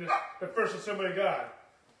Church. I've seen the First Assembly of God.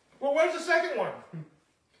 Well, where's the second one?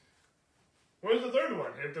 Where's the third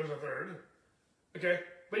one, if there's a third? Okay?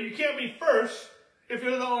 But you can't be first if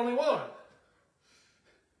you're the only one.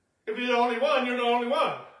 If you're the only one, you're the only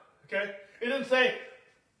one. Okay? It didn't say,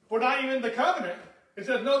 we're not even the covenant. It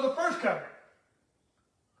says, no, the first covenant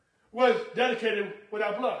was dedicated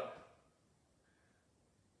without blood.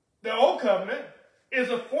 The old covenant is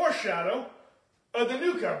a foreshadow of the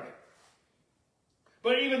new covenant.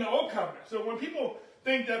 But even the old covenant. So when people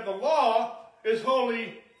think that the law is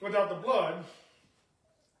holy without the blood,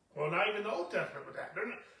 well, not even the Old Testament with that.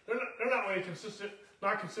 They're not really consistent,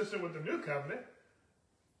 not consistent with the new covenant.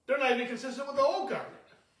 They're not even consistent with the old covenant.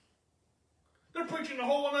 They're preaching a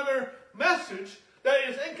whole other message that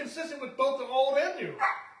is inconsistent with both the old and new.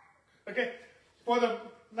 Okay?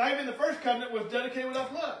 Not even the first covenant was dedicated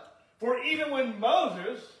without blood. For even when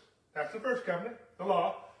Moses, that's the first covenant, the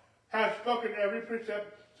law, had spoken every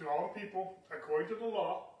precept to all the people according to the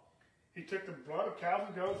law, he took the blood of cows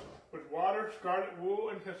and goats with water, scarlet wool,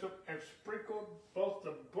 and hyssop, and sprinkled both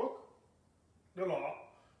the book, the law,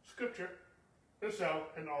 scripture, itself,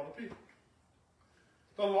 and all the people.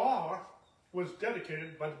 The law was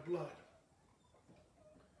dedicated by the blood.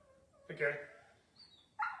 Okay?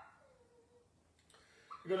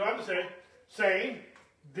 He goes on to say, saying,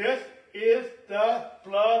 this is the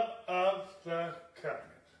blood of the covenant,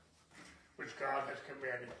 which God has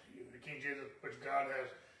commanded to you. The King Jesus, which God has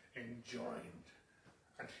enjoined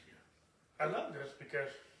unto you. I love this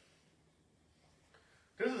because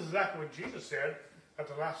this is exactly what Jesus said at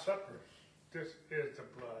the Last Supper. This is the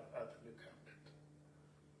blood of the new covenant.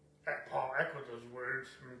 And Paul echoed those words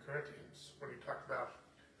in Corinthians when he talked about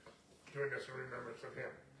doing this in remembrance of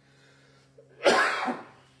him.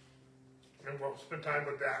 And we'll spend time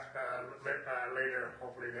with that later,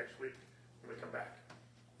 hopefully next week when we come back.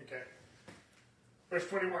 Okay. Verse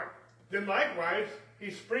 21. Then likewise he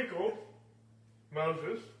sprinkled,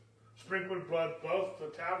 Moses, sprinkled blood both the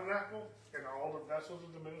tabernacle and all the vessels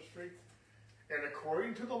of the ministry. And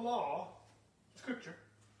according to the law, Scripture,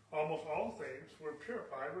 almost all things were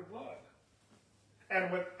purified with blood.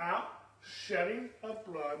 And without shedding of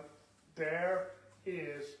blood, there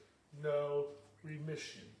is no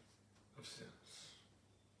remission of sins.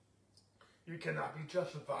 You cannot be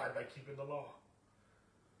justified by keeping the law.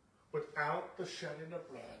 Without the shedding of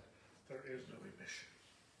blood, there is no remission.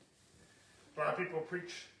 A lot of people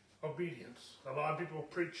preach obedience. A lot of people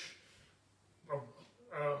preach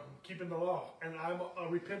keeping the law. And I'm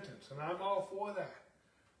repentance. And I'm all for that.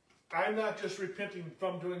 I'm not just repenting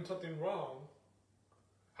from doing something wrong.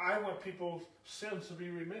 I want people's sins to be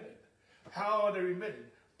remitted. How are they remitted?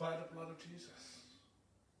 By the blood of Jesus.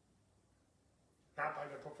 Not by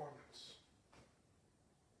their performance.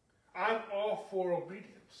 I'm all for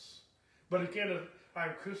obedience. But again, if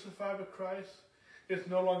I'm crucified with Christ, it's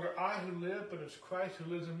no longer I who live, but it's Christ who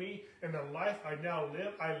lives in me. And the life I now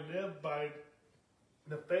live, I live by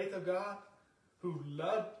the faith of God who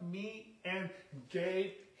loved me and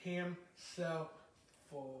gave himself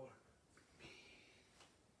for me.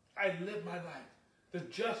 I live my life. The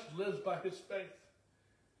just lives by his faith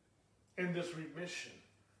in this remission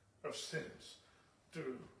of sins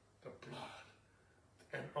through the blood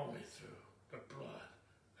and only through the blood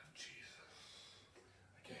of Jesus.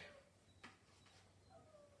 Again.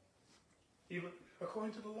 Even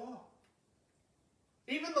according to the law.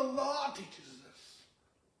 Even the law teaches this.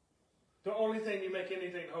 The only thing you make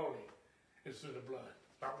anything holy is through the blood,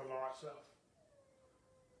 not the law itself.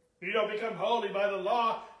 You don't become holy by the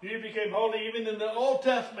law. You became holy even in the Old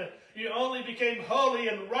Testament. You only became holy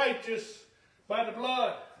and righteous by the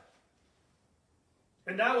blood.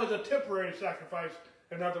 And that was a temporary sacrifice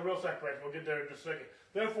and not the real sacrifice. We'll get there in just a second.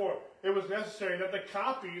 Therefore, it was necessary that the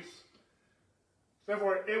copies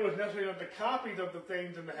of the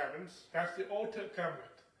things in the heavens, that's the Old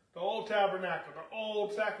Covenant, the Old Tabernacle, the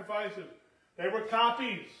Old sacrifices, they were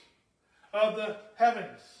copies of the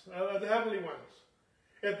heavens, of the heavenly ones.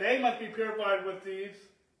 If they must be purified with these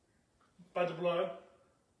by the blood,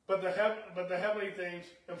 but the heavenly things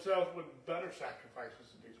themselves with better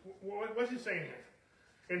sacrifices than these. What's he saying here?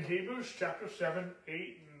 In Hebrews chapter 7,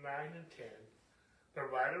 8, 9, and 10, the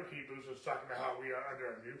writer of Hebrews is talking about how we are under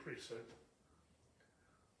a new priesthood.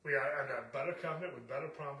 We are under a better covenant with better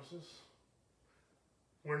promises.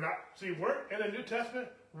 We're in the New Testament,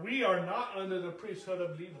 we are not under the priesthood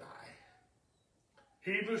of Levi.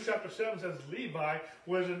 Hebrews chapter 7 says Levi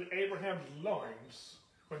was in Abraham's loins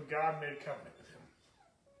when God made covenant with him.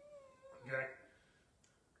 Okay?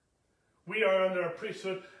 We are under a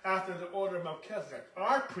priesthood after the order of Melchizedek.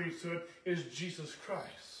 Our priesthood is Jesus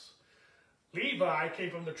Christ. Levi came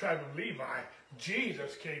from the tribe of Levi.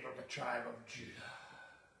 Jesus came from the tribe of Judah.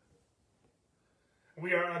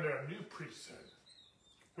 We are under a new priesthood.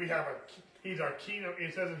 He's our king of,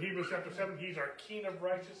 it says in Hebrews chapter 7, he's our king of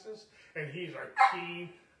righteousness, and he's our king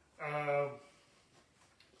of,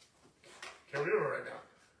 can't remember right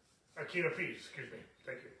now, a king of peace, excuse me,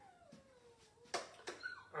 thank you.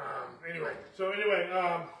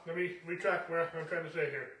 Let me retract what I'm trying to say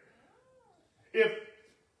here. If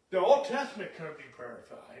the Old Testament couldn't be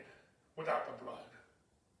purified without the blood,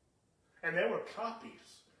 and they were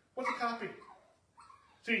copies, what's a copy?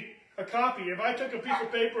 See, a copy, if I took a piece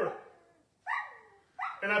of paper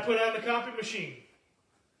and I put it on the copy machine,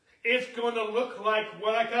 it's going to look like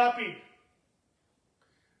what I copied.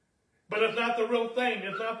 But it's not the real thing.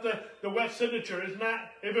 It's not the wet signature. It's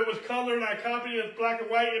not, if it was colored and I copied it as black and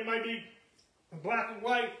white, it might be black and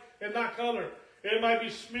white and not color. It might be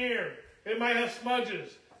smeared. It might have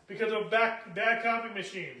smudges because of bad copy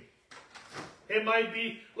machine. It might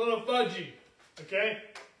be a little fudgy, okay?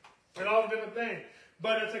 And all the different things.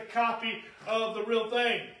 But it's a copy of the real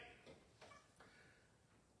thing.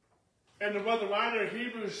 And what the writer of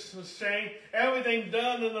Hebrews is saying, everything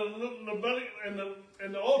done in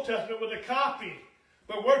the Old Testament was a copy.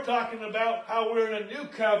 But we're talking about how we're in a new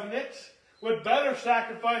covenant with better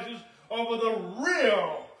sacrifices over the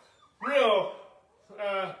real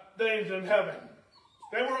things in heaven.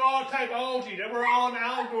 They were all typology. They were all an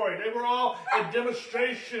allegory. They were all a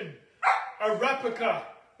demonstration, a replica,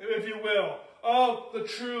 if you will, of the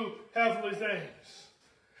true heavenly things.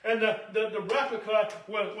 And the replica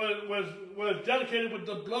was dedicated with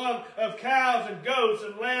the blood of cows and goats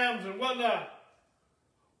and lambs and whatnot.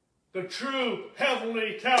 The true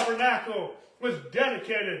heavenly tabernacle was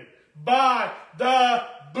dedicated by the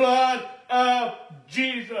blood of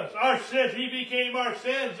Jesus. Our sins, he became our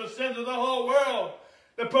sins, the sins of the whole world,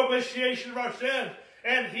 the propitiation of our sins.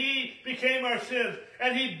 And he became our sins,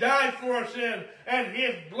 and he died for our sins, and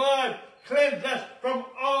his blood cleansed us from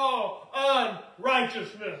all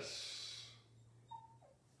unrighteousness.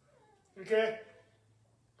 Okay?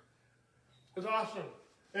 It's awesome.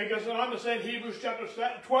 And it goes on to say in Hebrews chapter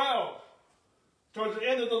 12, towards the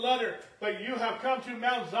end of the letter, but you have come to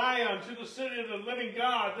Mount Zion, to the city of the living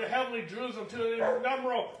God, the heavenly Jerusalem, to the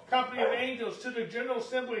innumerable company of angels, to the general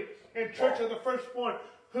assembly and church of the firstborn,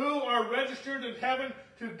 who are registered in heaven,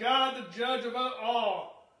 to God the judge of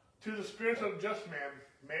all, to the spirits of just men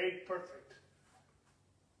made perfect.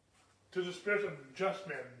 To the spirits of just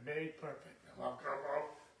men made perfect. I'll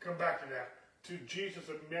come back to that. To Jesus,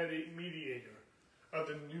 the mediator of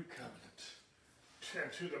the new covenant,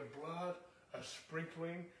 and to the blood of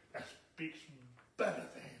sprinkling that speaks better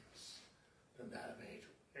things than that of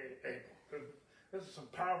Abel. This is some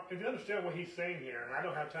power. If you understand what he's saying here, and I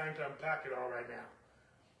don't have time to unpack it all right now.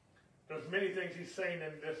 There's many things he's saying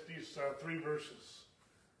in these 3 verses.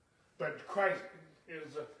 But Christ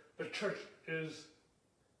is, the church is,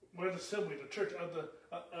 we're the assembly, the church of the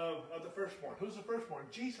firstborn. Who's the firstborn?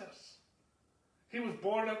 Jesus. He was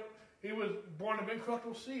born of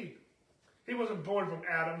incorruptible seed. He wasn't born from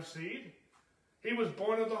Adam's seed. He was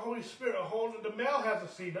born of the Holy Spirit. The male has a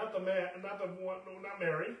seed, not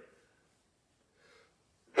Mary.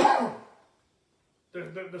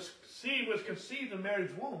 The seed was conceived in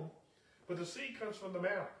Mary's womb, but the seed comes from the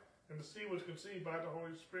male, and the seed was conceived by the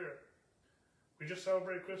Holy Spirit. We just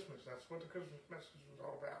celebrate Christmas. That's what the Christmas message was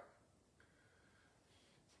all about.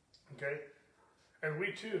 Okay? And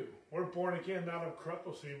we too, we're born again, not of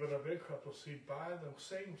corruptible seed, but of incorruptible seed, by the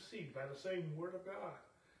same seed, by the same word of God.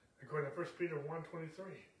 According to 1 Peter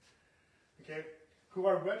 1:23. Okay? Who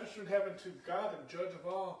are registered in heaven to God and judge of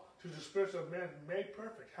all, to the spirits of men made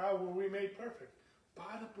perfect. How were we made perfect?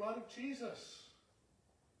 By the blood of Jesus.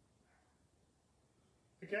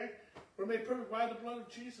 Okay? We're made perfect by the blood of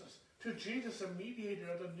Jesus. To Jesus, the mediator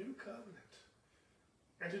of the new covenant.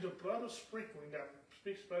 And to the blood of sprinkling that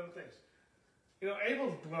speaks better things. You know,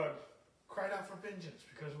 Abel's blood cried out for vengeance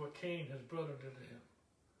because of what Cain, his brother, did to him.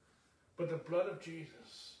 But the blood of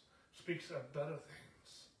Jesus speaks of better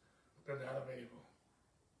things than that of Abel.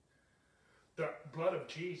 The blood of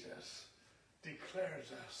Jesus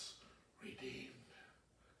declares us redeemed,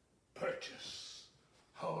 purchased,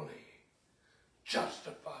 holy,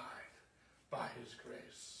 justified by his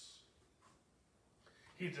grace.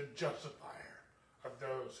 He's a justifier of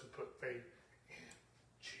those who put faith in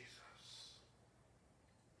Jesus.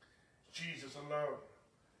 Jesus alone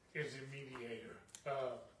is the mediator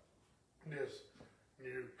of this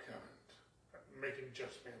new covenant, making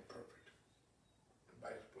just man perfect by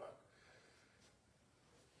his blood.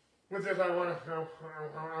 With this,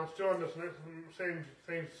 I'm still on this same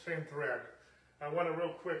thread. I want to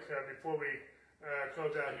real quick, before we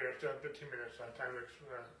close out here, still have 15 minutes, time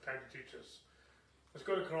to teach this. Let's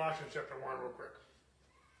go to Colossians chapter 1 real quick.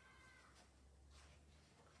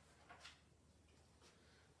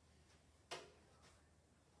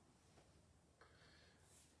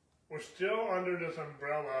 We're still under this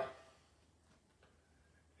umbrella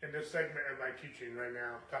in this segment of my teaching right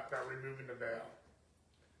now, talk about removing the veil.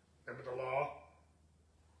 Remember the law?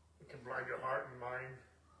 It can blind your heart and mind.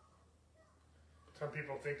 Some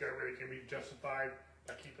people think that really can be justified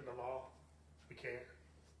by keeping the law. We can't.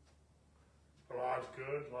 The law is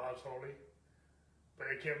good, the law is holy, but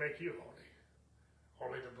it can't make you holy.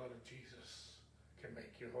 Only the blood of Jesus can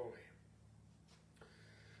make you holy.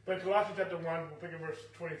 But Colossians chapter 1, we'll pick in verse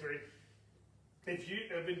 23.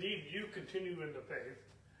 If indeed you continue in the faith,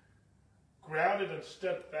 grounded and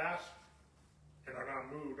steadfast, and are not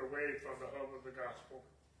moved away from the hope of the gospel.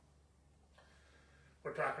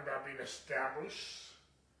 We're talking about being established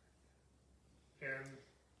in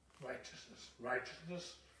righteousness.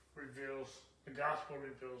 Righteousness reveals, the gospel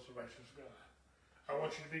reveals the righteousness of God. I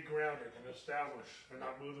want you to be grounded and established and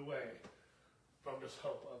not moved away from this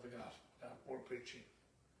hope of the gospel that we're preaching.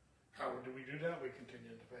 How do we do that? We continue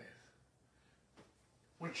in the faith.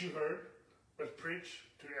 Which you heard was preached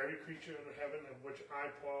to every creature under heaven, of which I,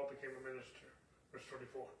 Paul, became a minister. Verse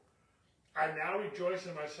 24. I now rejoice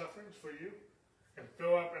in my sufferings for you, and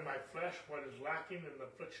fill up in my flesh what is lacking in the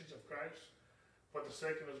afflictions of Christ, for the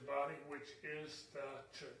sake of his body, which is the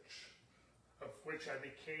church, of which I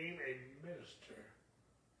became a minister,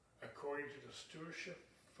 according to the stewardship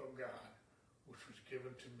from God, which was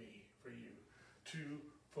given to me for you, to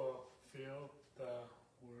fulfill the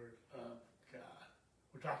word of God.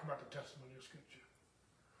 We're talking about the testimony of Scripture.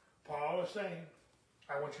 Paul is saying,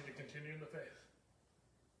 I want you to continue in the faith.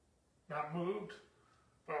 not moved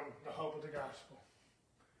from the hope of the gospel.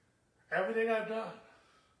 Everything I've done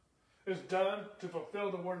is done to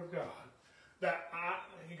fulfill the word of God.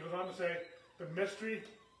 He goes on to say, the mystery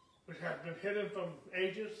which has been hidden from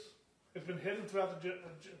ages, it's been hidden throughout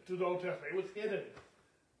the Old Testament. It was hidden.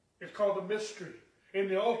 It's called a mystery. In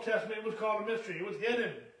the Old Testament, it was called a mystery. It was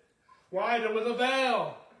hidden. Why? There was a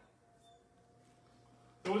veil.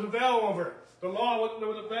 There was a veil over it. The law, there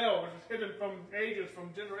was a veil which was hidden from ages,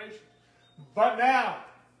 from generations. But now,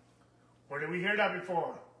 where did we hear that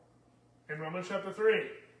before? In Romans chapter 3.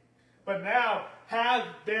 But now has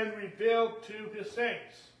been revealed to his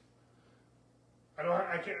saints. I'm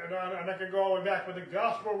not going to go all the way back, but the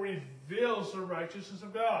gospel reveals the righteousness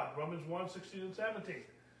of God. Romans 1, 16 and 17.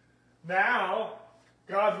 Now,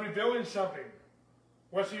 God's revealing something.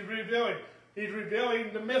 What's he revealing? He's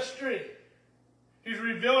revealing the mystery. He's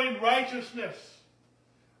revealing righteousness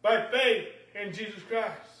by faith in Jesus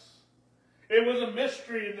Christ. It was a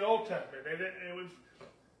mystery in the Old Testament.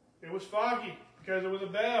 It was foggy because it was a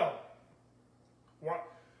veil.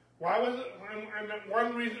 Why was it? And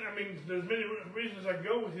one reason, there's many reasons I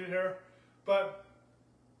go with you there, but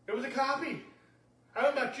it was a copy. I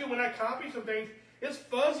don't know about you, when I copy some things, it's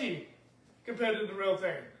fuzzy compared to the real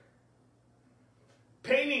thing.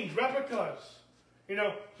 Paintings, replicas.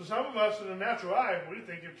 So some of us in the natural eye, we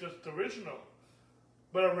think it's just original.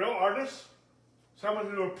 But a real artist, someone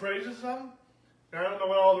who appraises them, and I don't know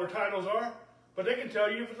what all their titles are, but they can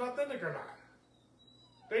tell you if it's authentic or not.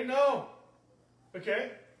 They know.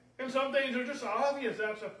 Okay? And some things are just obvious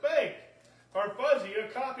that's a fake, or fuzzy, a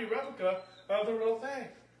copy, replica of the real thing.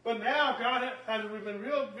 But now God has been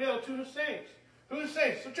revealed to his saints. Who's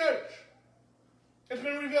saints? The church. It's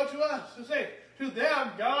been revealed to us, the saints. To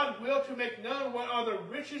them, God will to make known what are the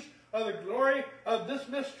riches of the glory of this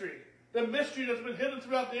mystery. The mystery that's been hidden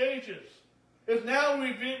throughout the ages. Is now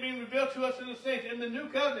being revealed to us in the saints, in the new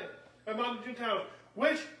covenant among the Gentiles,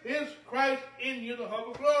 which is Christ in you, the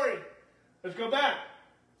hope of glory. Let's go back.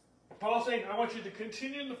 Paul's saying, I want you to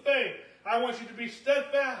continue in the faith. I want you to be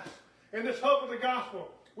steadfast in this hope of the gospel,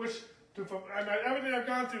 which everything I've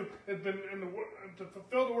gone through has been to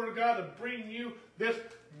fulfill the word of God, to bring you this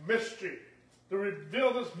mystery, to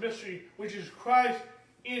reveal this mystery, which is Christ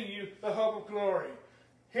in you, the hope of glory.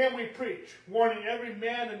 Him we preach, warning every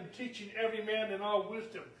man and teaching every man in all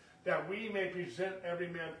wisdom, that we may present every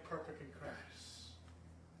man perfect in Christ.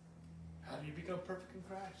 How do you become perfect in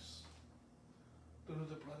Christ? Through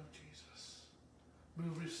the blood of Jesus.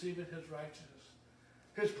 We receive his righteousness,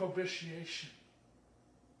 his propitiation.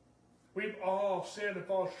 We've all sinned and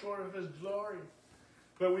fall short of his glory,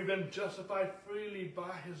 but we've been justified freely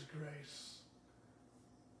by his grace,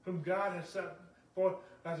 whom God has set forth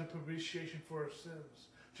as a propitiation for our sins,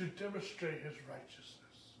 to demonstrate his righteousness.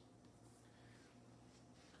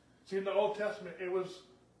 See, in the Old Testament, it was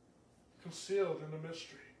concealed in the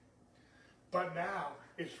mystery, but now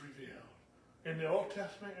it's revealed. In the Old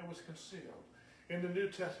Testament, it was concealed. In the New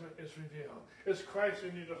Testament, it's revealed. It's Christ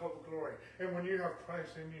in you, the hope of glory. And when you have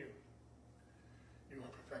Christ in you, you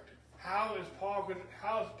are perfected. How is Paul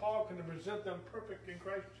going to present them perfect in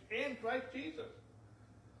Christ Jesus?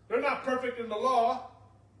 They're not perfect in the law.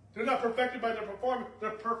 They're not perfected by their performance.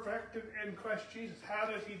 They're perfected in Christ Jesus. How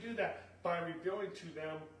does he do that? By revealing to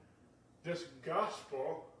them this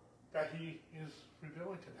gospel that he is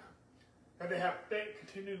revealing to them. And they have faith,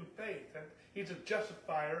 continuing faith. And he's a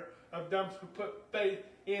justifier of them who put faith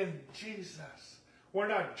in Jesus. We're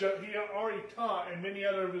not, he already taught in many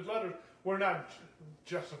other of his letters, we're not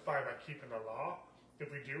justified by keeping the law.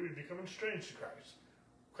 If we do, we become estranged to Christ.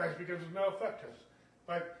 Christ becomes of no effect to us.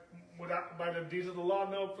 By the deeds of the law,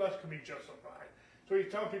 no flesh can be justified. So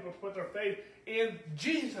he's telling people to put their faith in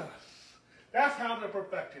Jesus. That's how they're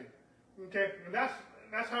perfected. Okay? And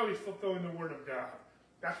that's how he's fulfilling the word of God.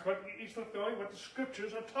 That's what he's fulfilling, what the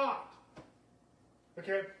scriptures have taught.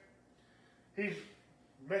 Okay? He's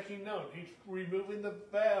making known. He's removing the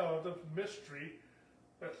veil of the mystery.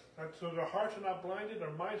 So their hearts are not blinded,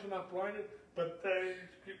 their minds are not blinded, but they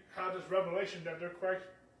have this revelation that they're Christ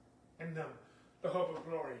in them, the hope of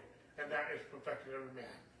glory, and that is perfected every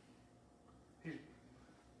man. He's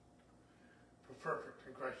perfect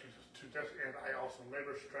in Christ Jesus. To this end, I also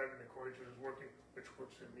labor, striving according to his working, which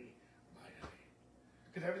works in me mightily.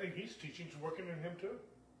 Because everything he's teaching is working in him too.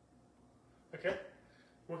 Okay?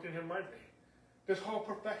 Working in him mightily. This whole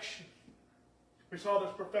perfection. We saw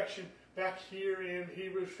this perfection back here in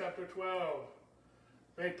Hebrews chapter 12.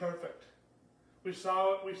 Made perfect. We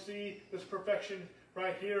see this perfection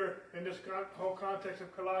right here in this whole context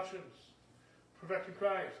of Colossians. Perfecting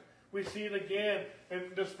Christ. We see it again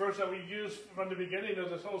in this verse that we used from the beginning of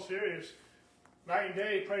this whole series. Night and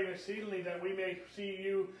day praying exceedingly that we may see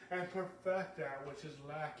you and perfect that which is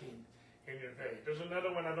lacking in your faith. There's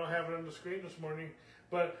another one, I don't have it on the screen this morning,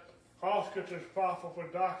 but all scripture is profitable for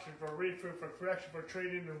doctrine, for reproof, for correction, for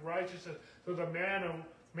training in righteousness, so the man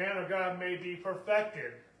of God may be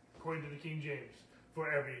perfected, according to the King James,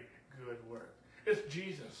 for every good work. It's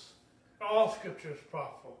Jesus. All scripture is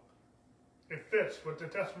profitable. It fits with the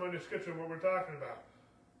testimony of scripture, what we're talking about,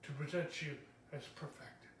 to present you as perfected.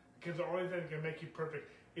 Because the only thing that can make you perfect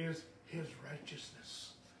is his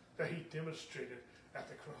righteousness that he demonstrated at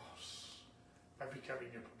the cross by becoming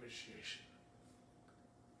your propitiation.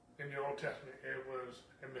 In the Old Testament, it was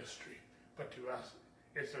a mystery, but to us,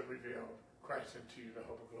 it's a revealed Christ into you, the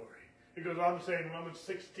hope of glory. He goes on to say in Romans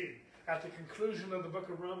 16, at the conclusion of the book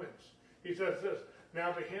of Romans, he says this,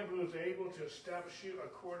 now to him who is able to establish you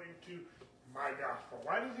according to my gospel.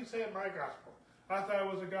 Why does he say my gospel? I thought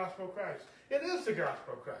it was the gospel of Christ. It is the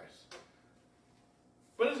gospel of Christ.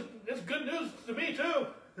 But it's good news to me too.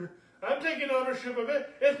 I'm taking ownership of it.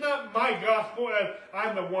 It's not my gospel and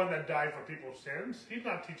I'm the one that died for people's sins. He's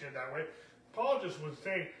not teaching it that way. Paul just was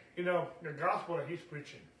saying, the gospel that he's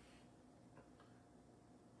preaching.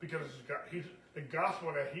 Because the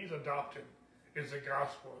gospel that he's adopted is the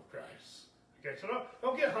gospel of Christ. Okay, so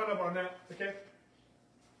don't get hung up on that, okay?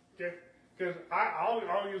 Okay? Because I'll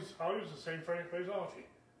use the same phraseology.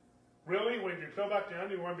 Really, when you peel back down,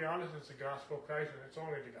 you want to be honest, it's the gospel of Christ, and it's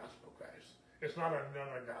only the gospel of Christ. It's not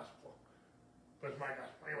another gospel, but it's my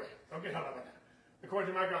gospel. Anyway, don't get hung up on that.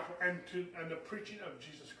 According to my gospel and the preaching of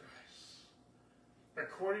Jesus Christ,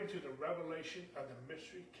 according to the revelation of the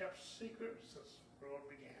mystery kept secret since the world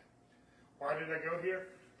began. Why did I go here?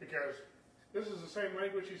 Because this is the same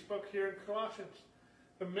language he spoke here in Colossians.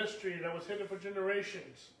 The mystery that was hidden for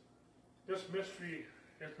generations. This mystery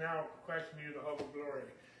is now Christ in you, the hope of glory.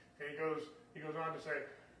 And he goes on to say,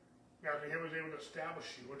 now he was able to establish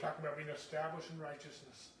you. We're talking about being established in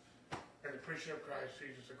righteousness. And the preaching of Christ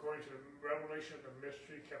Jesus, according to the revelation of the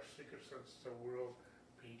mystery kept secret since the world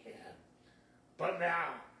began. But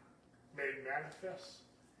now, made manifest,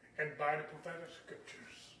 and by the prophetic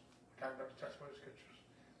scriptures, we're talking about the testimony of scriptures,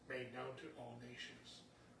 made known to all nations,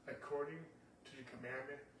 according to the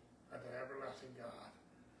commandment of the everlasting God,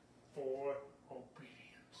 for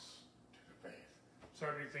obedience to the faith. Some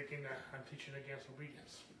of you thinking that I'm teaching against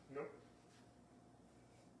obedience. Nope.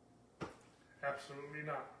 Absolutely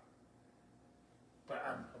not. But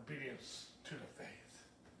I'm obedience to the faith.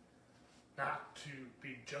 Not to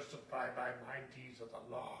be justified by my deeds of the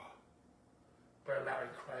law, but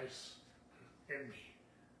allowing Christ in me.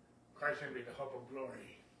 Christ in me, the hope of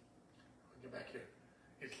glory. I'll get back here.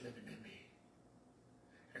 It's living in me.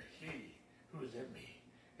 And he who is in me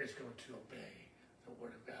is going to obey the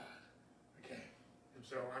word of God. Okay? And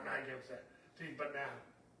so I'm not against that. See, but now,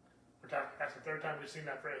 that's the third time we've seen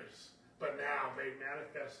that phrase. But now, made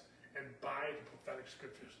manifest and by the prophetic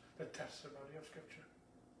scriptures, the testimony of Scripture.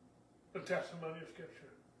 The testimony of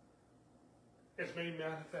Scripture. It's made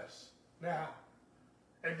manifest now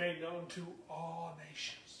and made known to all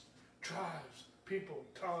nations, tribes, people,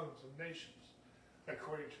 tongues, and nations,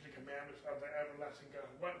 according to the commandments of the everlasting God.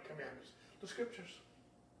 What commandments? The Scriptures.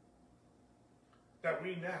 That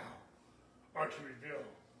we now are to reveal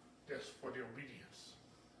this for the obedience.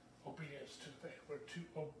 Obedience to the faith. We're to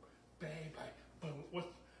obey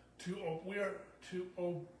we are to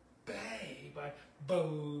obey by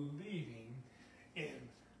believing in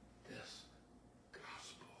this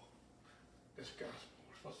gospel. This gospel.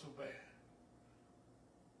 We're supposed to obey it.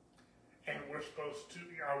 And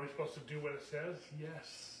are we supposed to do what it says?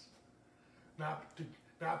 Yes. Not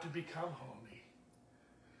to become holy,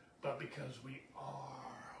 but because we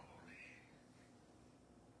are holy.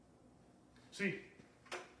 See,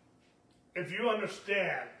 if you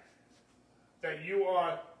understand that you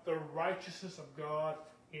are the righteousness of God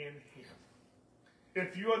in him,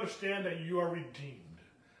 if you understand that you are redeemed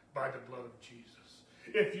by the blood of Jesus,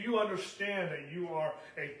 if you understand that you are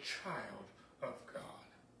a child of God,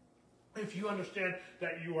 if you understand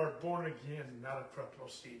that you are born again, not a corruptible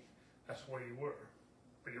seed, that's where you were,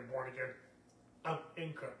 but you're born again of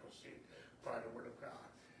incorruptible seed by the word of God.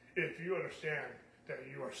 If you understand that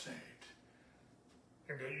you are saved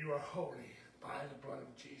and that you are holy by the blood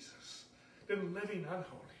of Jesus, then living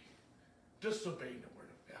unholy, disobeying the word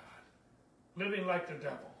of God, living like the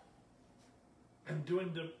devil, and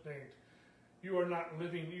doing the things, you are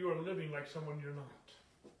living like someone you're not.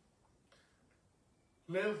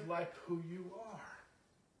 Live like who you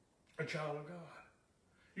are, a child of God.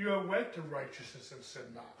 You awake to righteousness and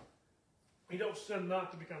sin not. You don't sin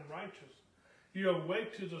not to become righteous. You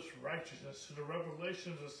awake to this righteousness, to the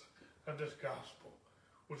revelations of this gospel,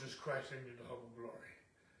 which is Christ in you, the hope of glory.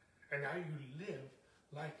 And now you live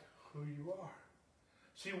like who you are.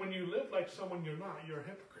 See, when you live like someone you're not, you're a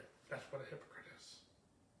hypocrite. That's what a hypocrite is.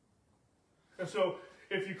 And so,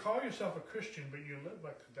 if you call yourself a Christian, but you live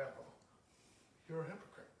like the devil, you're a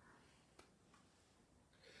hypocrite.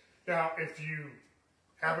 Now, if you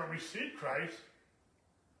haven't received Christ,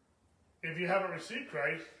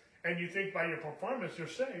 and you think by your performance you're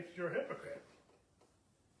saved, you're a hypocrite.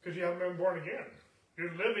 Because you haven't been born again.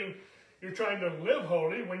 You're trying to live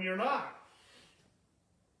holy when you're not.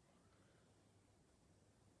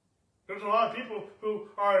 There's a lot of people who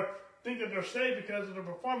think that they're saved because of their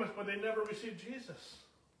performance, but they never received Jesus.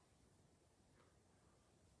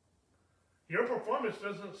 Your performance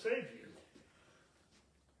doesn't save you.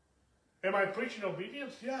 Am I preaching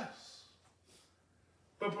obedience? Yes.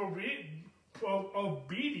 But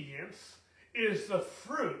obedience is the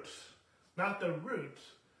fruit, not the root,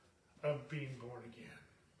 of being born again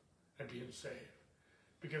and being saved.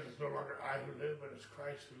 Because it's no longer I who live, but it's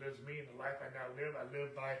Christ who lives me. In the life I now live, I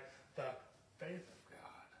live by the faith of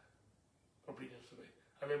God. Obedience to me.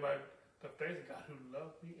 I live by the faith of God who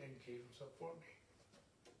loved me and gave himself for me.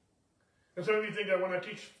 And some of you think that when I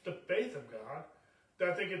teach the faith of God, that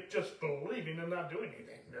I think it's just believing and not doing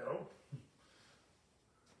anything. No.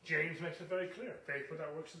 James makes it very clear. Faith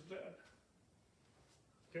without works is dead.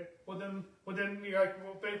 Okay? Well then you're like,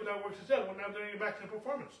 well, faith without works is dead. Well, now then you're back to the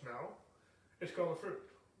performance. No. It's called a fruit.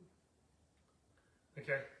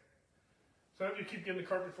 Okay? Some of you keep getting the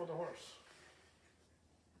cart before the horse.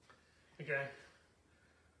 Okay?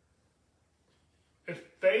 It's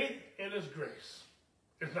faith and it's grace.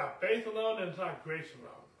 It's not faith alone and it's not grace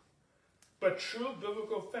alone. But true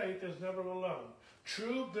biblical faith is never alone.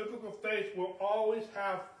 True biblical faith will always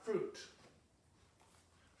have fruit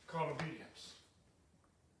called obedience.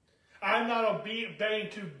 I'm not obeying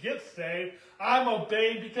to get saved. I'm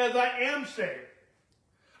obeying because I am saved.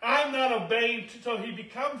 I'm not obeying so he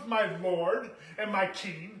becomes my Lord and my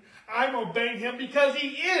King. I'm obeying him because he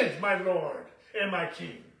is my Lord and my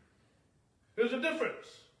King. There's a difference.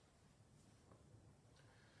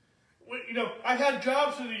 You know, I've had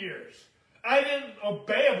jobs through the years. I didn't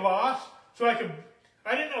obey a boss so I could.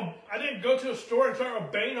 I didn't go to a store and start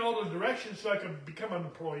obeying all the directions so I could become an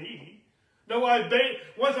employee. No, I obeyed.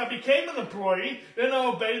 Once I became an employee, then I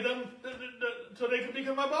obeyed them so they could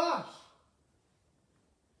become my boss.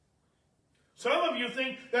 Some of you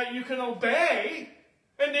think that you can obey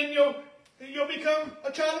and then you'll become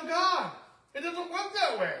a child of God. It doesn't work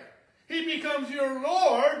that way. He becomes your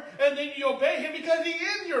Lord, and then you obey him because he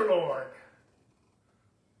is your Lord.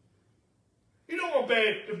 You don't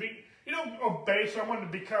obey someone to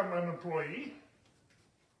become an employee.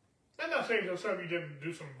 I'm not saying that some of you didn't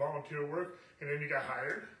do some volunteer work and then you got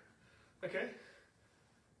hired. Okay?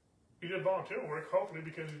 You did volunteer work, hopefully,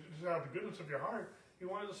 because out of the goodness of your heart, you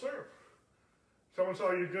wanted to serve. Someone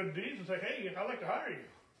saw your good deeds and said, hey, I'd like to hire you.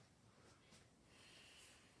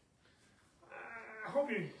 I hope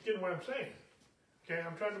you're getting what I'm saying. Okay,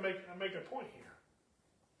 I'm trying to make a point here.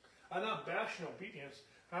 I'm not bashing obedience.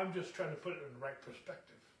 I'm just trying to put it in the right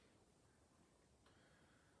perspective.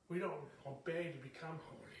 We don't obey to become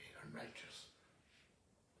holy and righteous.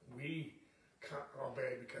 We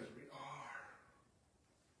obey because we are.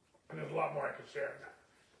 And there's a lot more I could say on that.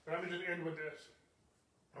 But let me just end with this.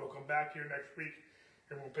 And we'll come back here next week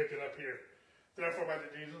and we'll pick it up here. Therefore, by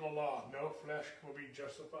the deeds of the law, no flesh will be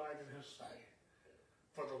justified in his sight.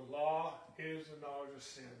 For the law is the knowledge of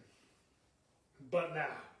sin. But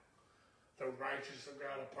now, the righteousness of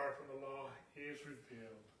God apart from the law is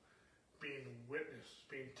revealed, being witnessed,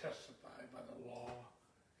 being testified by the law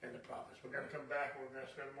and the prophets. We're going to come back. We're going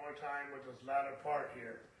to spend more time with this latter part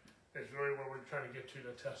here. It's really where we're trying to get to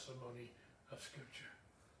the testimony of Scripture.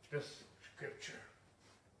 This Scripture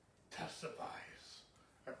testifies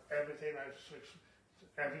of everything that's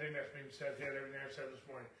been said here, everything I said this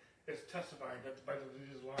morning. It's testifying that by the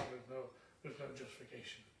deeds of the law there's no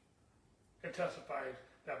justification. It testifies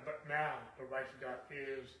that but now the right of God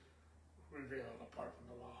is revealed apart from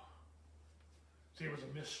the law. See, it was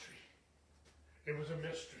a mystery. It was a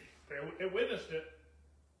mystery. It witnessed it,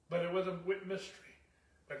 but it was a mystery.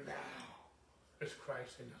 But now it's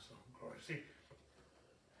Christ in us all glory. See,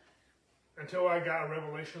 until I got a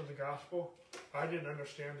revelation of the gospel, I didn't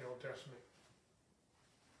understand the Old Testament.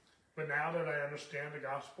 But now that I understand the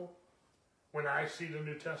gospel, when I see the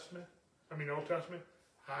Old Testament,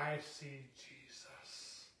 I see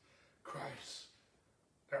Jesus. Christ,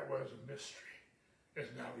 that was a mystery, is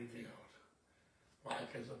now revealed. Why?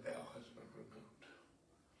 Because the veil has been removed.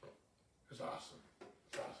 It's awesome.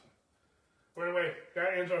 It's awesome. Well, anyway,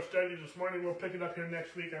 that ends our study this morning. We'll pick it up here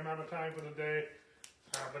next week. I'm out of time for the day.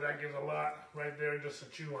 But that gives a lot right there just to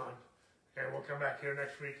chew on. And we'll come back here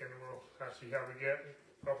next week and we'll see how we get.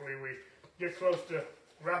 Hopefully we get close to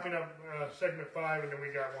wrapping up segment 5, and then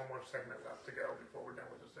we got one more segment left to go before we're done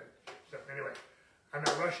with this thing. So anyway, I'm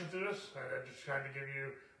not rushing through this. I'm just trying to give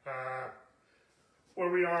you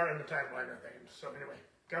where we are in the timeline of things. So anyway,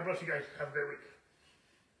 God bless you guys. Have a great week.